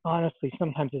 And honestly,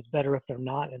 sometimes it's better if they're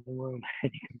not in the room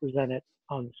and you can present it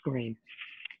on the screen.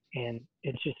 And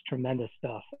it's just tremendous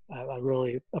stuff. I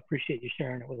really appreciate you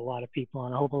sharing it with a lot of people,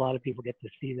 and I hope a lot of people get to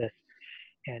see this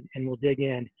and we'll dig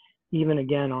in, even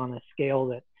again on a scale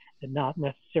that not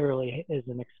necessarily is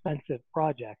an expensive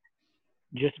project.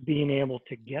 Just being able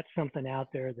to get something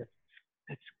out there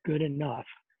that's good enough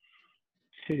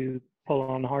to pull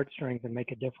on the heartstrings and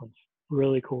make a difference.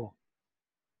 Really cool.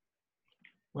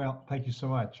 Well, thank you so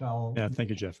much. Thank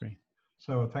you, Jeffrey.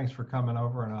 So thanks for coming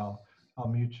over, and I'll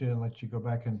mute you and let you go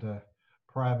back into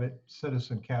private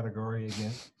citizen category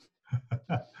again.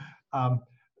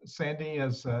 Sandy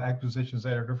is acquisitions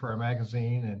editor for our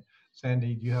magazine. And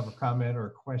Sandy, do you have a comment or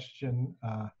a question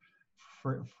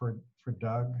for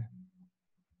Doug?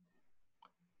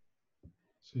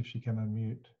 See if she can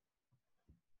unmute.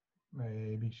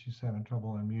 Maybe she's having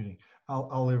trouble unmuting.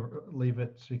 I'll leave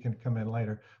it so you can come in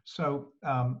later. So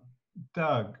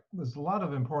Doug, there's a lot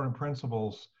of important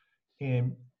principles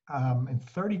in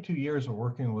 32 years of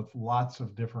working with lots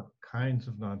of different kinds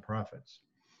of nonprofits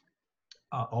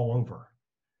all over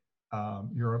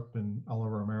Europe and all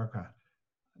over America.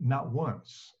 Not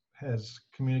once has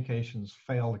communications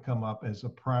failed to come up as a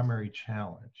primary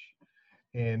challenge.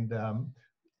 And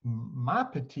my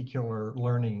particular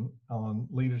learning on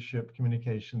leadership,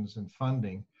 communications, and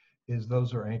funding is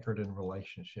those are anchored in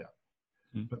relationship.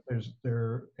 But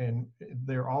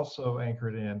they're also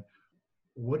anchored in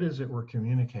what is it we're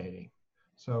communicating.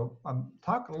 So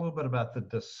talk a little bit about the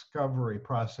discovery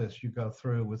process you go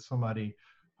through with somebody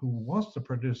who wants to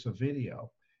produce a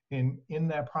video. And in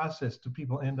that process, do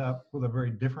people end up with a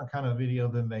very different kind of video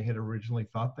than they had originally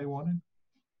thought they wanted?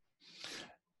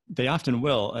 They often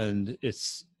will. And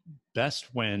it's best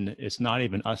when it's not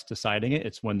even us deciding it.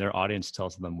 It's when their audience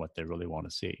tells them what they really want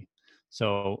to see.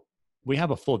 So we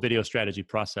have a full video strategy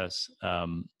process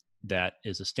that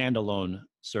is a standalone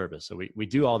service. So we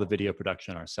do all the video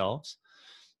production ourselves,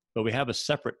 but we have a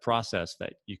separate process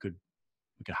that you could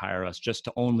hire us just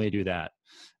to only do that.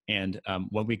 And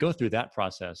when we go through that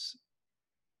process,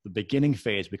 the beginning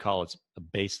phase, we call it a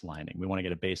baselining. We want to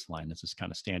get a baseline. This is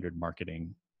kind of standard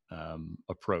marketing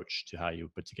approach to how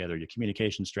you put together your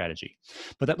communication strategy.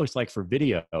 But that looks like for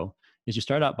video is you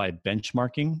start out by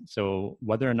benchmarking. So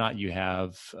whether or not you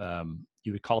have,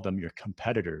 you would call them your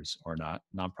competitors or not.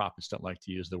 Nonprofits don't like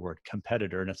to use the word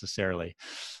competitor necessarily,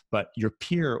 but your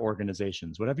peer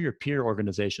organizations, whatever your peer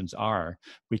organizations are,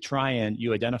 we try and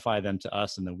you identify them to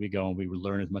us, and then we go and we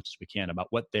learn as much as we can about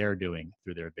what they're doing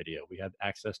through their video. We have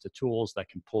access to tools that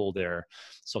can pull their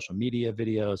social media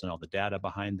videos and all the data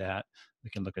behind that. We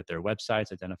can look at their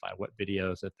websites, identify what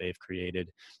videos that they've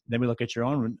created. Then we look at your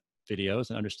own videos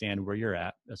and understand where you're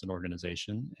at as an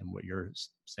organization and what your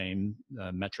same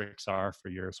metrics are for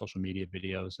your social media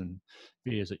videos and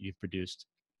videos that you've produced.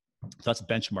 So that's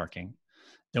benchmarking.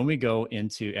 Then we go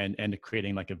into and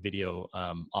creating like a video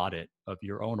audit of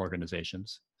your own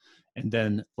organizations. And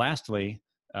then lastly,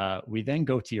 we then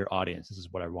go to your audience. This is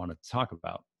what I wanted to talk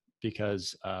about,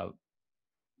 because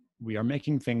we are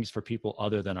making things for people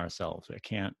other than ourselves. I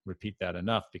can't repeat that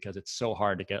enough because it's so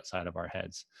hard to get outside of our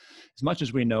heads. As much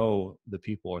as we know the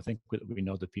people, or think we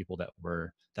know the people that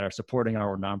are supporting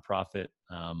our nonprofit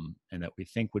and that we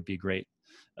think would be great,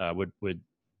 would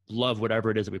love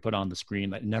whatever it is that we put on the screen,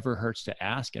 that never hurts to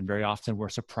ask. And very often we're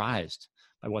surprised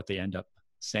by what they end up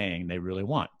saying they really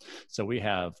want. So we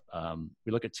have,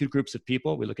 we look at two groups of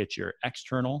people. We look at your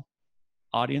external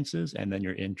audiences and then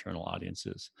your internal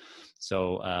audiences.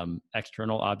 So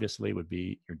external obviously would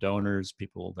be your donors,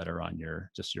 people that are on your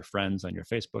friends on your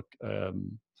Facebook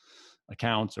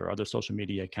accounts or other social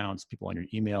media accounts, people on your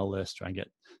email list. Try and get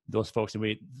those folks. And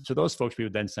we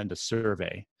would then send a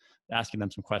survey asking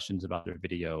them some questions about their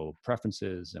video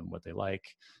preferences and what they like,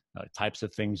 types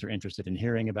of things they're interested in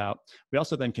hearing about. We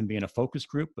also then convene a focus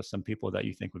group with some people that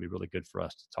you think would be really good for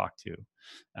us to talk to.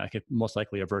 Most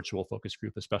likely a virtual focus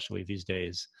group, especially these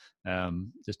days,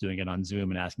 just doing it on Zoom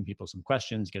and asking people some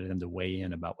questions, getting them to weigh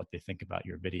in about what they think about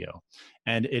your video.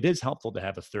 And it is helpful to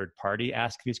have a third party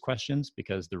ask these questions,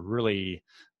 because they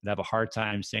have a hard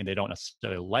time saying they don't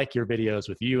necessarily like your videos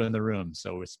with you in the room.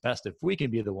 So it's best if we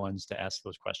can be the ones to ask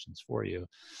those questions for you.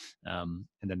 And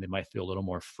then they might feel a little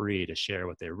more free to share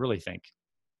what they really think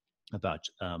about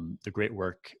the great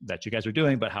work that you guys are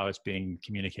doing, but how it's being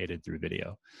communicated through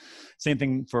video. Same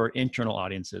thing for internal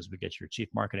audiences. We get your chief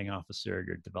marketing officer,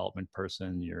 your development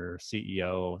person, your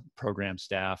CEO, program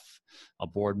staff, a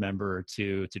board member or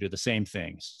two to do the same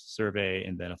things, survey,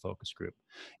 and then a focus group.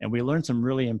 And we learn some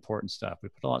really important stuff. We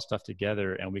put a lot of stuff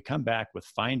together and we come back with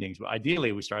findings.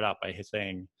 Ideally, we start out by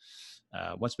saying,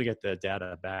 once we get the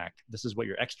data back, this is what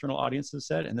your external audiences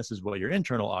said, and this is what your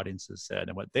internal audiences said,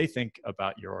 and what they think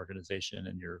about your organization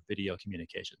and your video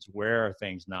communications. Where are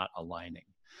things not aligning?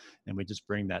 And we just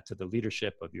bring that to the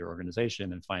leadership of your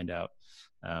organization and find out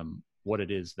what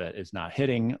it is that is not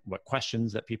hitting, what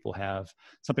questions that people have.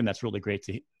 Something that's really great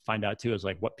to find out too is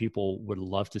like what people would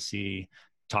love to see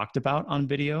talked about on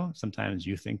video. Sometimes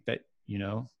you think that,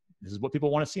 this is what people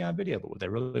want to see on video, but what they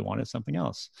really want is something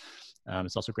else.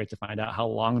 It's also great to find out how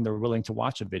long they're willing to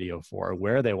watch a video for, or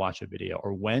where they watch a video,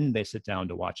 or when they sit down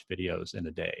to watch videos in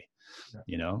a day,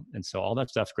 And so all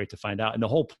that stuff's great to find out. And the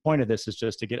whole point of this is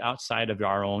just to get outside of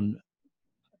our own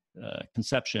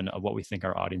conception of what we think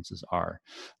our audiences are.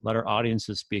 Let our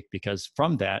audiences speak, because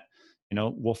from that,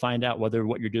 we'll find out whether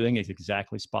what you're doing is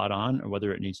exactly spot on or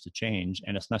whether it needs to change.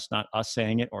 And it's not us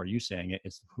saying it or you saying it.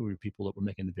 It's who the people that we're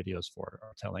making the videos for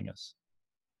are telling us.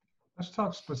 Let's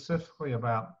talk specifically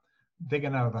about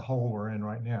digging out of the hole we're in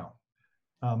right now.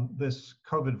 This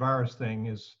COVID virus thing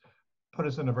has put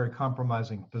us in a very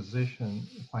compromising position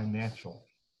financially.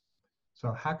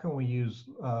 So how can we use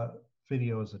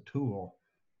video as a tool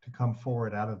to come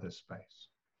forward out of this space?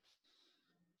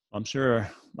 I'm sure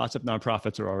lots of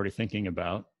nonprofits are already thinking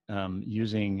about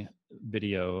using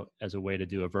video as a way to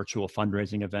do a virtual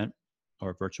fundraising event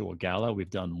or virtual gala. We've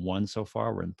done one so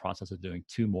far. We're in the process of doing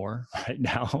 2 more right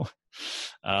now.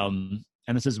 And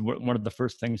this is one of the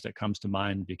first things that comes to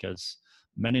mind, because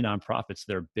many nonprofits,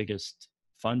 their biggest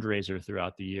fundraiser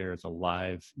throughout the year is a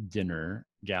live dinner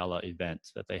gala event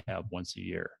that they have once a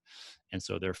year. And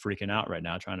so they're freaking out right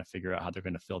now, trying to figure out how they're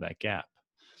going to fill that gap.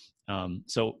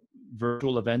 So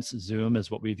virtual events, Zoom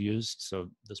is what we've used. So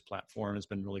this platform has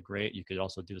been really great. You could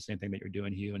also do the same thing that you're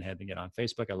doing, Hugh, and having it on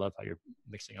Facebook. I love how you're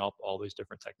mixing up all these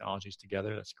different technologies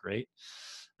together. That's great.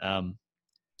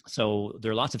 So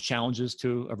there are lots of challenges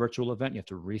to a virtual event. You have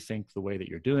to rethink the way that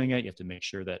you're doing it. You have to make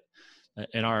sure that,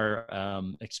 in our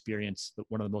experience,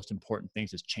 one of the most important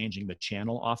things is changing the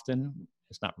channel often.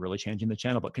 It's not really changing the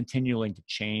channel, but continuing to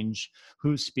change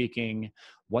who's speaking,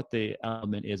 what the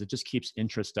element is. It just keeps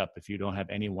interest up if you don't have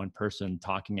any one person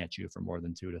talking at you for more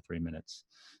than 2 to 3 minutes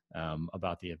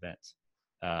about the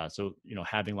event. So,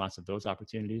 having lots of those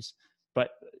opportunities.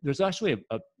 But there's actually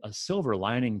a silver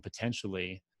lining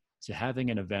potentially to having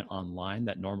an event online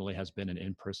that normally has been an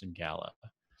in-person gala.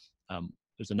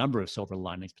 There's a number of silver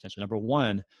linings potentially. Number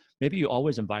one, maybe you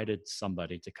always invited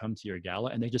somebody to come to your gala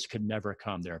and they just could never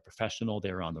come. They're a professional,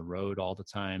 they're on the road all the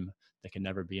time. They can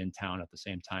never be in town at the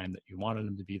same time that you wanted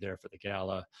them to be there for the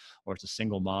gala. Or it's a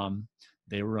single mom.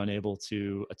 They were unable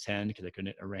to attend because they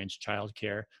couldn't arrange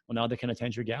childcare. Well, now they can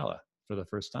attend your gala for the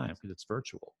first time because it's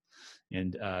virtual.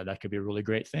 And that could be a really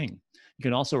great thing. You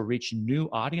can also reach new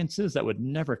audiences that would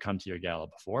never come to your gala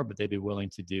before, but they'd be willing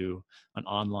to do an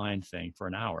online thing for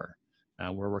an hour.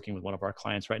 We're working with one of our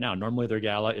clients right now. Normally their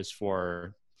gala is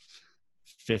for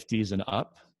 50s and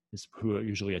up, is who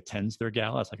usually attends their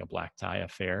gala. It's like a black tie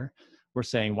affair. We're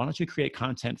saying, why don't you create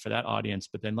content for that audience,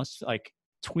 but then let's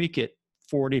tweak it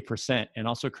 40% and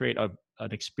also create an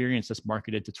experience that's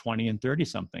marketed to 20 and 30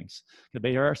 somethings. Because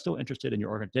they are still interested in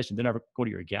your organization. They never go to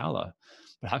your gala,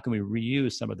 but how can we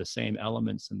reuse some of the same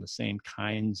elements and the same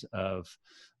kinds of,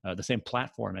 the same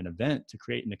platform and event to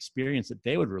create an experience that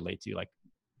they would relate to, like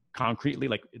concretely,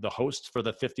 like the host for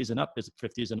the 50s and up is a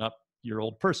 50s and up year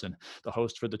old person. The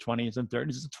host for the 20s and 30s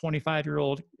is a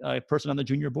 25-year-old person on the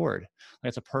junior board.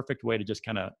 That's a perfect way to just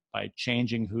kind of, by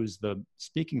changing who's the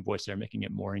speaking voice there, making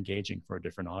it more engaging for a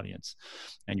different audience.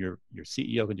 And your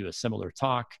CEO can do a similar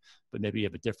talk, but maybe you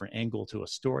have a different angle to a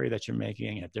story that you're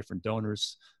making, have different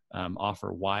donors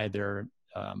offer why they're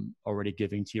already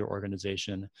giving to your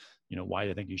organization, why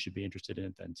they think you should be interested in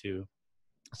it then too.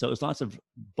 So there's lots of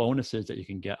bonuses that you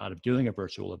can get out of doing a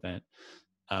virtual event.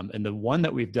 And the one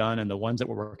that we've done and the ones that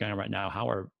we're working on right now, how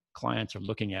our clients are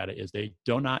looking at it is they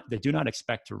do not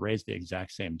expect to raise the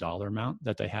exact same dollar amount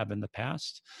that they have in the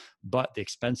past, but the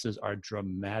expenses are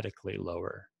dramatically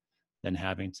lower than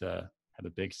having to have a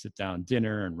big sit down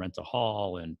dinner and rent a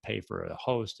hall and pay for a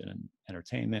host and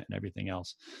entertainment and everything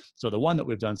else. So the one that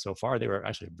we've done so far, they were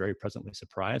actually very pleasantly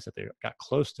surprised that they got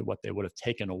close to what they would have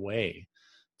taken away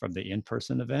from the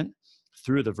in-person event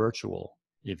through the virtual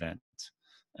event,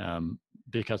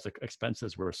 because the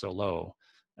expenses were so low.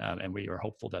 And we are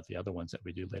hopeful that the other ones that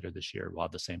we do later this year will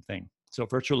have the same thing. So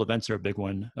virtual events are a big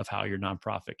one of how your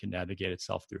nonprofit can navigate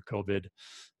itself through COVID.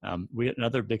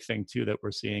 Another big thing too that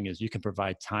we're seeing is you can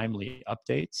provide timely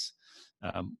updates.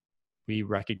 We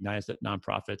recognize that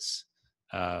nonprofits,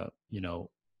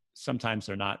 sometimes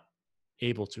they're not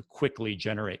able to quickly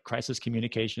generate crisis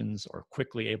communications or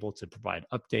quickly able to provide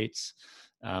updates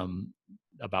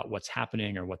about what's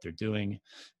happening or what they're doing.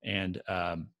 And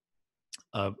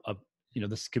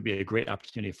this could be a great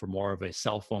opportunity for more of a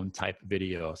cell phone type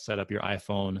video. Set up your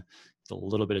iPhone. It's a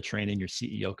little bit of training. Your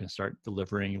CEO can start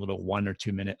delivering little 1 or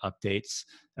 2 minute updates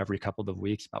every couple of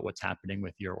weeks about what's happening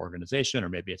with your organization, or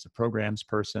maybe it's a programs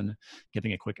person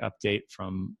giving a quick update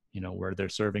from where they're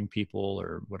serving people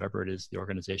or whatever it is the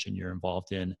organization you're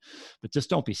involved in. But just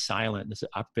don't be silent. This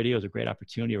video is a great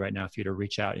opportunity right now for you to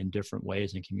reach out in different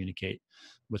ways and communicate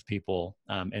with people.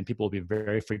 And people will be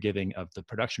very forgiving of the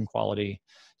production quality,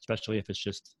 especially if it's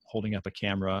just holding up a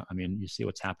camera. I mean, you see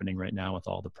what's happening right now with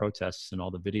all the protests and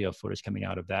all the video footage coming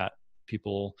out of that.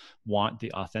 People want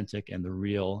the authentic and the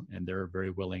real, and they're very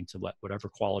willing to let whatever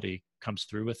quality comes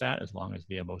through with that, as long as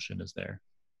the emotion is there.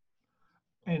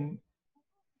 And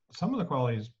some of the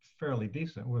quality is fairly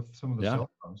decent with some of the cell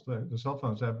phones. The cell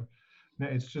phones have,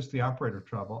 it's just the operator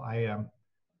trouble.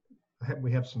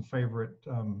 We have some favorite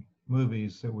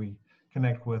movies that we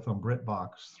connect with on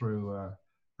BritBox through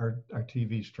our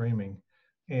TV streaming.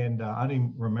 And I don't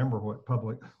even remember what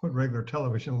regular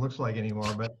television looks like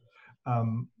anymore, but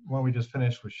one we just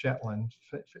finished with Shetland,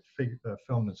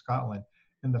 filmed in Scotland,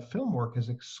 and the film work is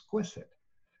exquisite.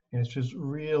 and it's just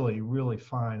really, really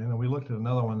fine. And then we looked at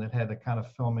another one that had the kind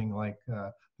of filming like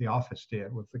The Office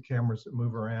did, with the cameras that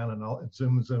move around and all, and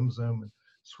zoom, zoom, zoom, and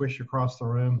swish across the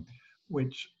room,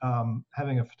 which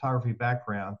having a photography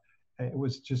background, it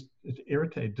was just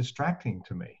distracting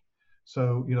to me.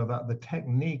 So, you know, the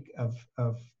technique of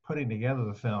putting together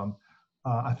the film,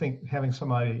 I think having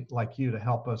somebody like you to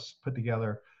help us put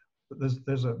together,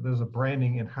 there's a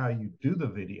branding in how you do the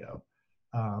video,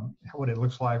 what it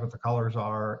looks like, what the colors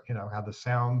are, you know, how the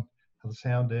sound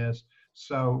is.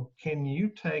 So can you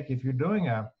take, if you're doing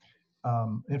a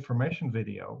information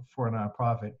video for a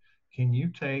nonprofit, can you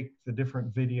take the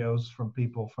different videos from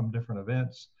people from different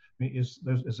events? I mean, is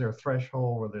there a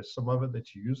threshold where there's some of it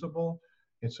that's usable?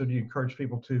 And so do you encourage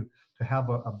people to have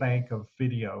a bank of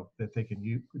video that they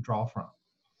can draw from?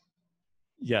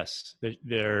 Yes,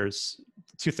 there's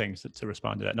two things to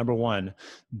respond to that. Number one,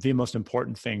 the most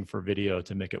important thing for video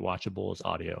to make it watchable is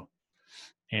audio.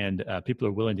 And people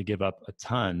are willing to give up a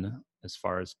ton as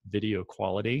far as video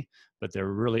quality, but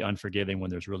they're really unforgiving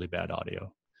when there's really bad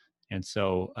audio. And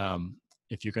so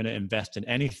if you're going to invest in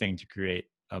anything to create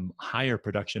higher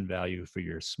production value for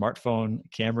your smartphone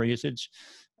camera usage,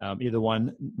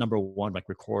 number one, like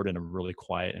record in a really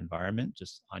quiet environment,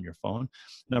 just on your phone.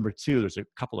 Number two, there's a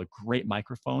couple of great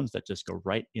microphones that just go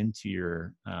right into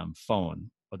your phone,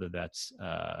 whether that's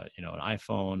an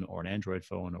iPhone or an Android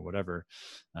phone or whatever.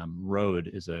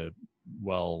 Rode is a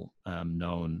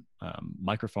well-known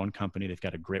microphone company. They've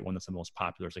got a great one that's the most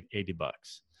popular. It's like $80.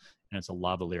 And it's a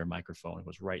lavalier microphone. It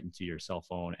goes right into your cell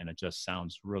phone, and it just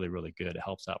sounds really, really good. It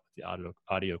helps out with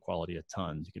the audio quality a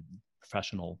ton. You get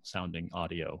professional sounding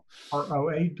audio.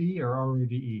 ROAD or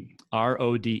RODE?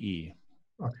 RODE.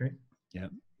 Okay. Yeah.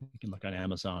 You can look on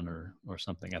Amazon or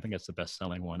something. I think that's the best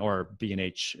selling one. Or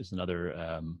B&H is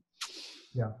another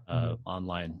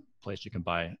online place you can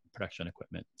buy production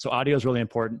equipment. So audio is really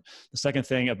important. The second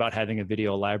thing about having a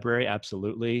video library,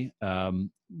 absolutely.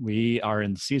 We are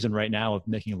in the season right now of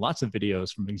making lots of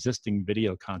videos from existing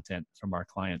video content from our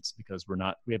clients, because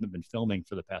we haven't been filming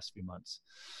for the past few months.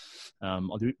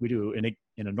 We do in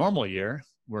a normal year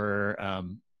where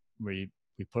we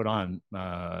put on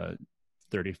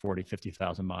 30, 40,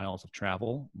 50,000 miles of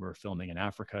travel. We're filming in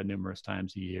Africa numerous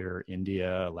times a year,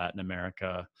 India, Latin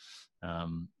America,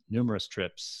 numerous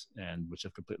trips, and which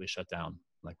have completely shut down.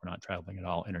 Like, we're not traveling at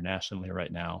all internationally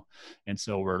right now. And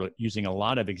so we're using a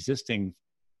lot of existing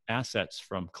assets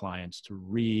from clients to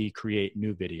recreate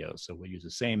new videos. So we use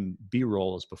the same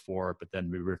B-roll as before, but then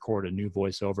we record a new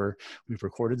voiceover. We've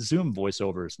recorded Zoom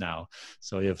voiceovers now.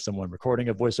 So you have someone recording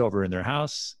a voiceover in their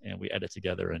house, and we edit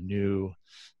together a new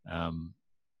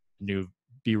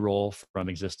B-roll from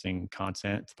existing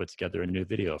content to put together a new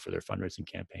video for their fundraising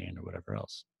campaign or whatever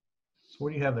else. So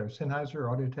what do you have there?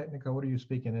 Sennheiser, Audio-Technica? What are you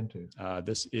speaking into?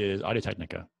 This is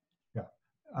Audio-Technica. Yeah.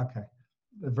 Okay.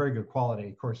 Very good quality.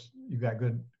 Of course, you got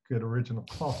good original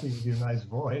quality with your nice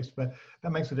voice, but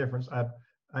that makes a difference.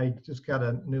 I just got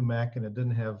a new Mac, and it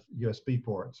didn't have USB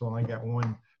port, so I only got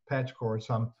one patch cord.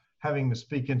 So I'm having to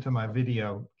speak into my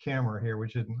video camera here,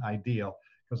 which isn't ideal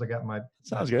because I got my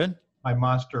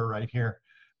monster right here.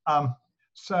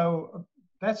 So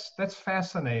that's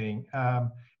fascinating.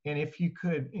 And if you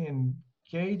could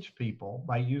engage people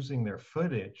by using their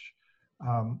footage,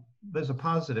 there's a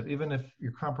positive, even if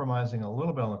you're compromising a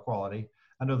little bit on the quality.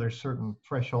 I know there's certain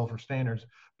threshold for standards,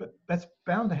 but that's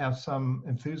bound to have some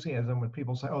enthusiasm when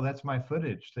people say, oh, that's my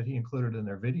footage that he included in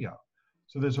their video.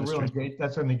 So there's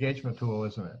that's an engagement tool,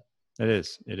 isn't it?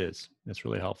 It is. It's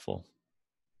really helpful.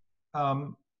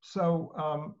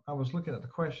 So I was looking at the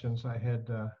questions. I had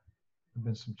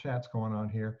been some chats going on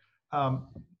here.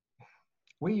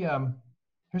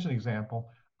 Here's an example.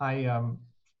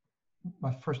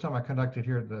 My first time I conducted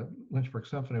here at the Lynchburg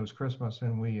Symphony was Christmas,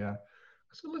 and I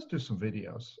said, let's do some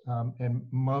videos. And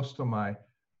most of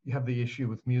you have the issue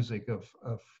with music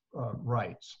of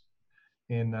rights.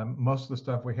 And most of the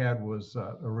stuff we had was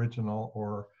original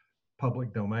or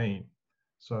public domain.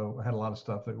 So I had a lot of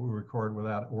stuff that we record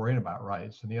without worrying about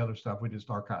rights, and the other stuff we just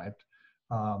archived,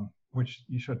 which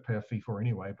you should pay a fee for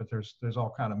anyway. But there's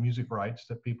all kind of music rights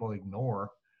that people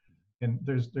ignore, and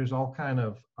there's all kind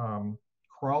of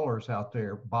crawlers out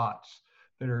there, bots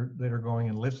that are going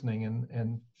and listening,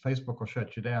 and Facebook will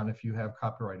shut you down if you have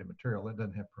copyrighted material that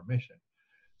doesn't have permission.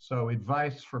 So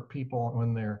advice for people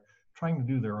when they're trying to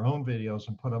do their own videos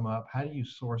and put them up: how do you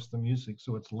source the music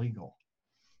so it's legal?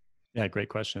 Yeah, great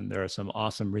question. There are some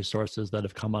awesome resources that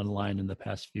have come online in the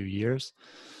past few years.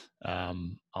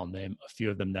 I'll name a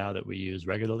few of them now that we use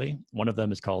regularly. One of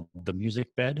them is called the Music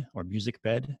Bed, or Music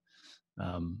Bed,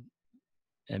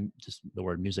 and just the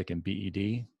word music and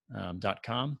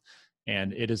BED.com.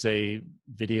 And it is a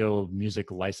video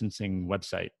music licensing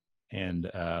website.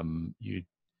 And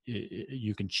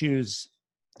you can choose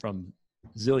from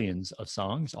zillions of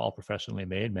songs, all professionally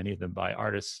made, many of them by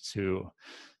artists who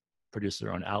produce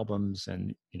their own albums.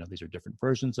 And, these are different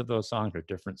versions of those songs or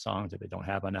different songs that they don't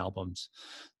have on albums.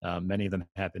 Many of them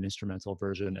have an instrumental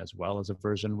version as well as a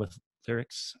version with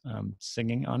lyrics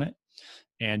singing on it.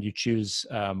 And you choose,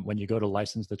 when you go to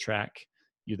license the track,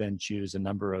 you then choose a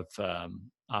number of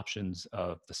options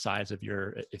of the size of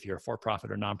if you're a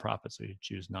for-profit or nonprofit. So you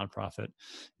choose nonprofit, and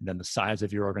then the size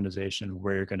of your organization,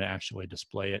 where you're going to actually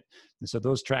display it. And so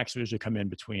those tracks usually come in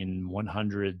between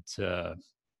 100 to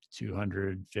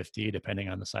 250, depending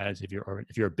on the size. If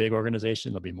you're a big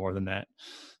organization, there'll be more than that.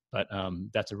 But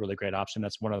that's a really great option.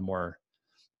 That's one of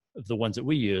the ones that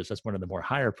we use. That's one of the more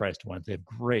higher priced ones. They have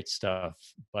great stuff,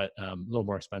 but a little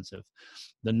more expensive.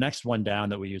 The next one down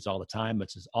that we use all the time,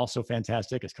 which is also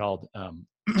fantastic, is called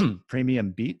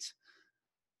Premium Beat,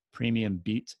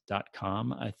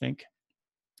 premiumbeat.com, I think.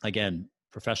 Again,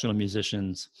 professional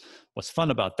musicians. What's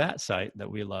fun about that site that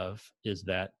we love is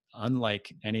that,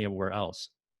 unlike anywhere else,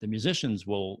 the musicians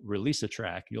will release a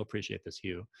track. You'll appreciate this,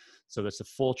 Hugh. So it's a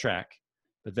full track,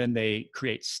 but then they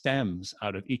create stems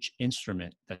out of each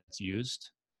instrument that's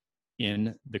used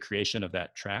in the creation of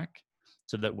that track,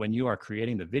 so that when you are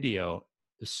creating the video,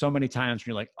 there's so many times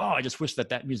when you're like, oh, I just wish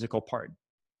that musical part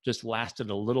just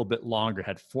lasted a little bit longer,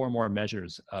 had 4 more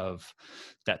measures of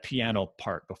that piano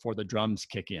part before the drums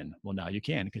kick in. Well, now you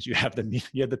can, because you have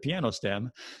the piano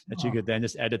stem that you could then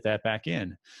just edit that back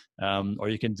in. Or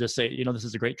you can just say, this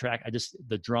is a great track.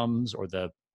 The drums or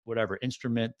the whatever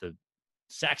instrument, the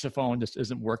saxophone just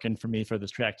isn't working for me for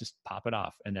this track. Just pop it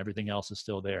off, and everything else is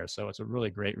still there. So it's a really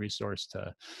great resource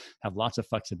to have lots of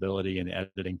flexibility in the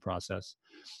editing process.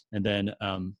 And then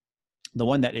the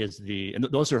one that is and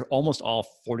those are almost all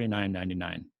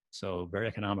 $49.99. So very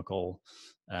economical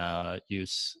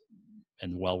use,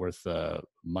 and well worth the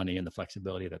money and the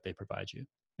flexibility that they provide you,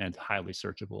 and highly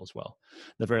searchable as well.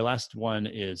 The very last one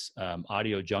is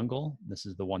Audio Jungle. This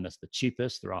is the one that's the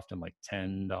cheapest. They're often like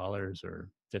 $10 or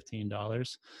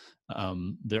 $15.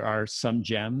 There are some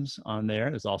gems on there.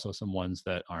 There's also some ones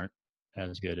that aren't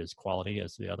as good as quality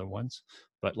as the other ones,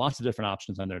 but lots of different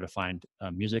options on there to find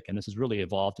music. And this has really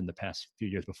evolved in the past few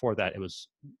years. Before that, it was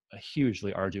a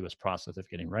hugely arduous process of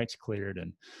getting rights cleared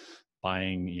and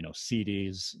buying,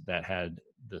 CDs that had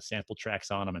the sample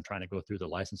tracks on them and trying to go through the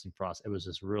licensing process. It was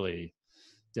just really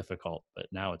difficult, but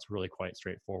now it's really quite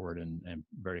straightforward and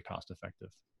very cost effective.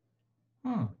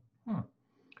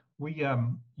 We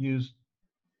used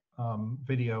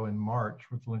video in March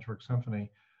with the Lynchburg Symphony.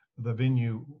 The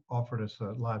venue offered us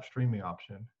a live streaming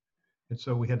option. And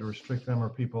so we had to restrict the number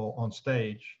of people on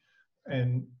stage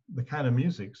and the kind of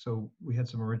music. So we had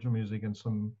some original music and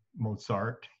some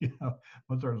Mozart.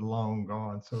 Mozart is long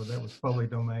gone, so that was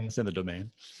public domain. It's in the domain.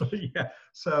 Yeah.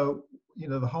 So,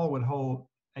 the hall would hold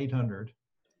 800,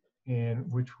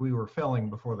 which we were filling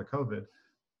before the COVID,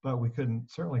 but we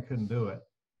certainly couldn't do it.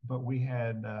 But we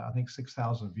had, I think,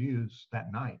 6,000 views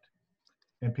that night,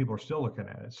 and people are still looking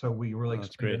at it. So we really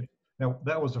expanded. Now,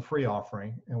 that was a free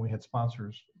offering, and we had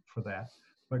sponsors for that.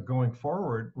 But going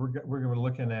forward, we're going to be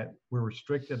looking at, we're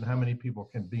restricted in how many people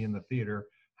can be in the theater,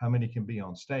 how many can be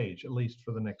on stage, at least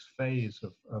for the next phase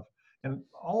of and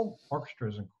all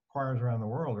orchestras and choirs around the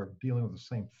world are dealing with the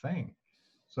same thing.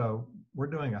 So we're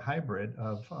doing a hybrid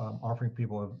of offering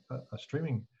people a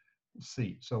streaming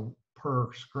seat. So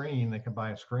per screen, they can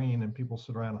buy a screen and people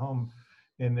sit around home.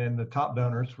 And then the top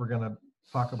donors, we're going to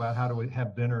talk about how do we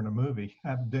have dinner in a movie,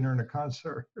 have dinner in a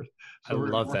concert. So I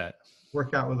love that.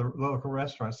 Work out with the local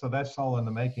restaurants. So that's all in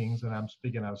the makings, and I'm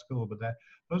speaking out of school, but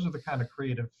those are the kind of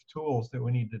creative tools that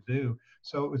we need to do.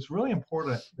 So it's really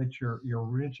important that your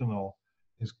original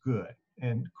is good.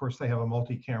 And of course they have a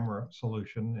multi-camera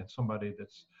solution and somebody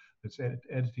that's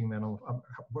editing that.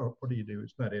 What do you do?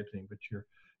 It's not editing, but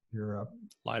you're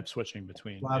live switching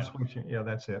between. Switching. Yeah,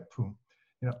 that's it. Boom.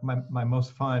 My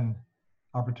most fun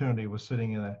opportunity was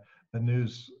sitting in the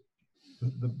news,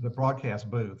 the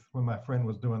broadcast booth when my friend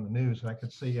was doing the news, and I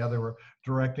could see how they were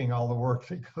directing all the work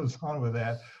that goes on with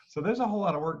that. So there's a whole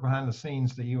lot of work behind the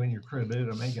scenes that you and your crew do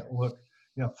to make it look,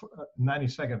 a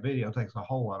 90-second video takes a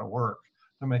whole lot of work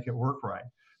to make it work right.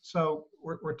 So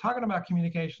we're talking about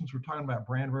communications, we're talking about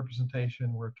brand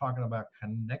representation, we're talking about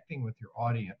connecting with your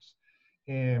audience.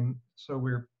 And so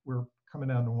we're coming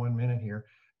down to 1 minute here.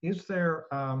 Is there,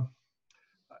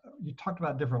 you talked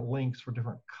about different links for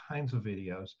different kinds of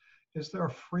videos. Is there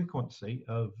a frequency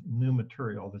of new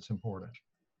material that's important?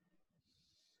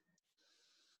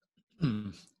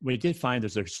 We did find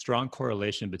there's a strong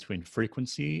correlation between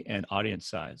frequency and audience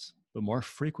size. but more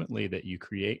frequently that you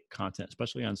create content,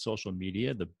 especially on social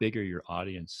media, the bigger your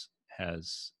audience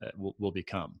will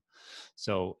become.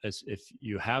 So if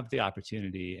you have the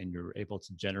opportunity and you're able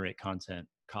to generate content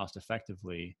cost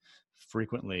effectively,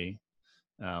 frequently,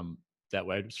 that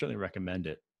way, I'd certainly recommend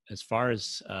it. As far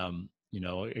as,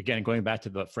 again, going back to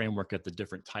the framework of the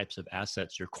different types of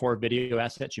assets, your core video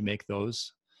assets, you make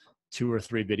those 2 or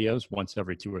 3 videos once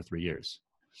every 2 or 3 years.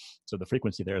 So the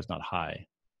frequency there is not high.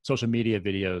 Social media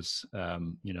videos,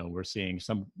 we're seeing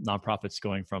some nonprofits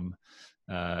going from,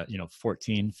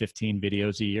 14, 15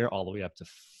 videos a year, all the way up to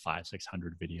 500-600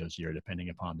 videos a year, depending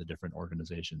upon the different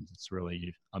organizations. It's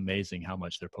really amazing how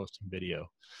much they're posting video.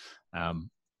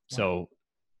 So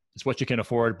it's what you can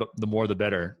afford, but the more the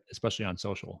better, especially on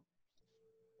social.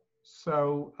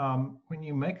 So when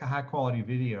you make a high quality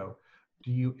video,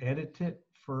 do you edit it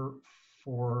for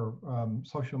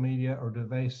social media, or do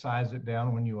they size it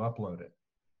down when you upload it?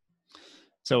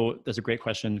 So that's a great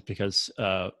question, because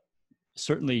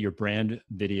certainly your brand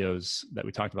videos that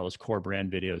we talked about, those core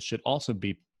brand videos, should also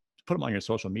be put them on your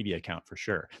social media account for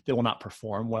sure. They will not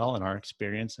perform well in our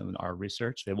experience and in our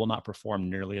research. They will not perform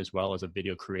nearly as well as a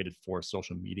video created for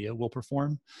social media will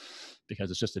perform,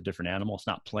 because it's just a different animal. It's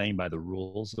not playing by the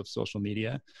rules of social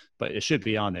media, but it should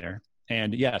be on there.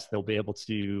 And yes,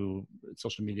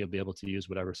 social media will be able to use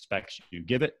whatever specs you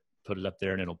give it, put it up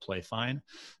there, and it'll play fine.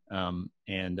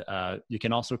 And you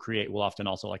can also we'll often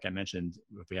also, like I mentioned,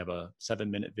 if we have a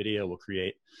 7-minute video, we'll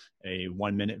create a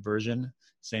 1-minute version.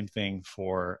 Same thing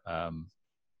for, a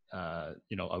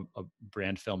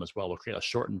brand film as well. We'll create a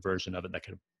shortened version of it that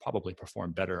could probably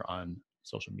perform better on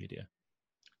social media.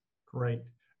 Great.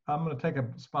 I'm going to take a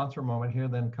sponsor moment here,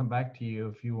 then come back to you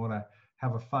if you want to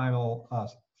have a final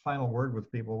word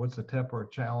with people. What's a tip or a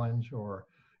challenge, or,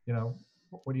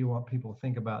 what do you want people to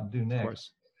think about and do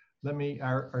next? Of course.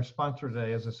 Our sponsor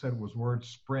today, as I said, was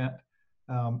WordSprint.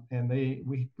 And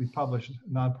we publish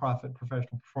Nonprofit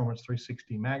Professional Performance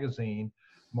 360 magazine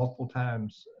multiple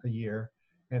times a year.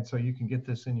 And so you can get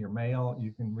this in your mail.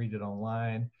 You can read it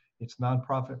online. It's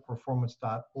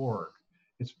nonprofitperformance.org.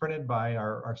 It's printed by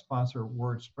our sponsor,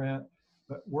 WordSprint.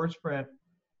 But WordSprint,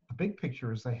 the big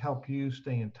picture is they help you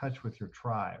stay in touch with your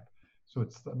tribe. So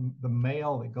it's the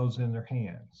mail that goes in their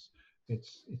hands.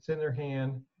 It's in their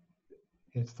hand.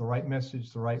 It's the right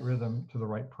message, the right rhythm to the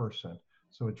right person.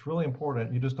 So it's really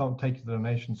important. You just don't take the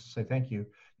donations to say thank you.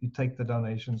 You take the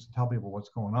donations and tell people what's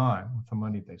going on with the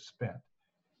money they spent.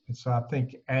 And so I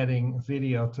think adding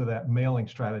video to that mailing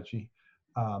strategy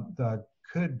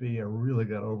could be a really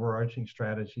good overarching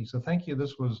strategy. So thank you.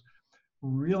 This was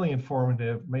really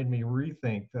informative, made me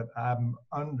rethink that I'm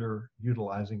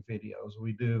underutilizing videos.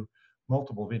 We do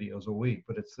multiple videos a week,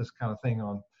 but it's this kind of thing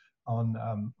on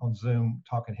Zoom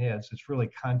Talking Heads. It's really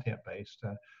content based.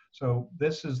 So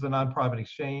this is the Nonprofit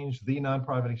Exchange. The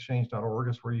nonprofitexchange.org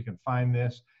is where you can find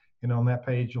this. And on that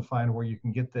page, you'll find where you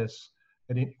can get this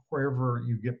wherever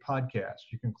you get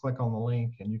podcasts. You can click on the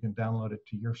link and you can download it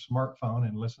to your smartphone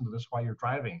and listen to this while you're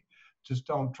driving. Just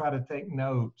don't try to take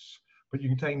notes, but you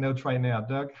can take notes right now.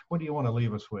 Doug, what do you want to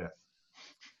leave us with?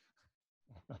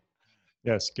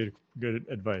 Yes, good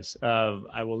advice.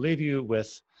 I will leave you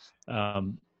with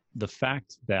the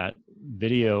fact that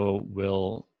video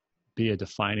will be a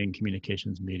defining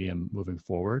communications medium moving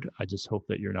forward. I just hope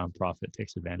that your nonprofit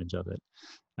takes advantage of it.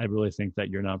 I really think that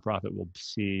your nonprofit will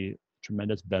see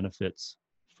tremendous benefits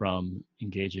from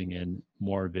engaging in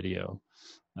more video.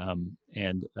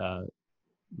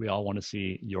 We all want to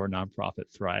see your nonprofit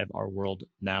thrive. Our world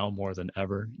now more than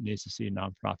ever needs to see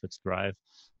nonprofits thrive.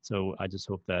 So I just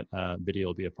hope that video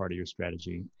will be a part of your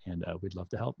strategy, and we'd love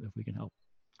to help if we can help.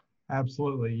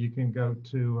 Absolutely. You can go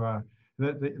to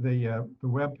the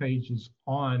web page is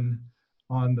on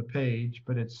the page,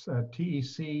 but it's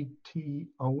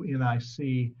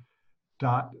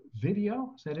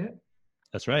tectonic.video. Is that it?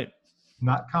 That's right.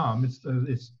 .com. It's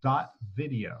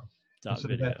 .video.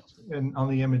 And on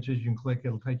the images you can click,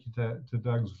 it'll take you to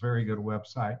Doug's very good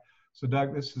website. So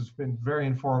Doug, this has been very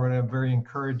informative, very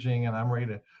encouraging, and I'm ready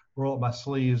to roll up my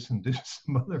sleeves and do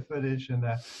some other footage. And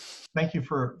thank you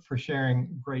for sharing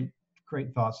great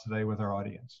thoughts today with our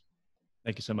audience.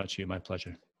 Thank you so much, Hugh. My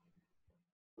pleasure.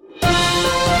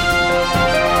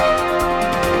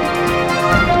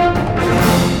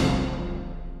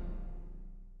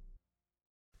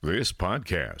 This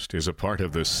podcast is a part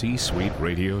of the C-Suite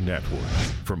Radio Network.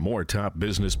 For more top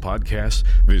business podcasts,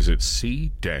 visit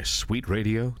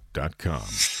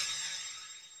c-suiteradio.com.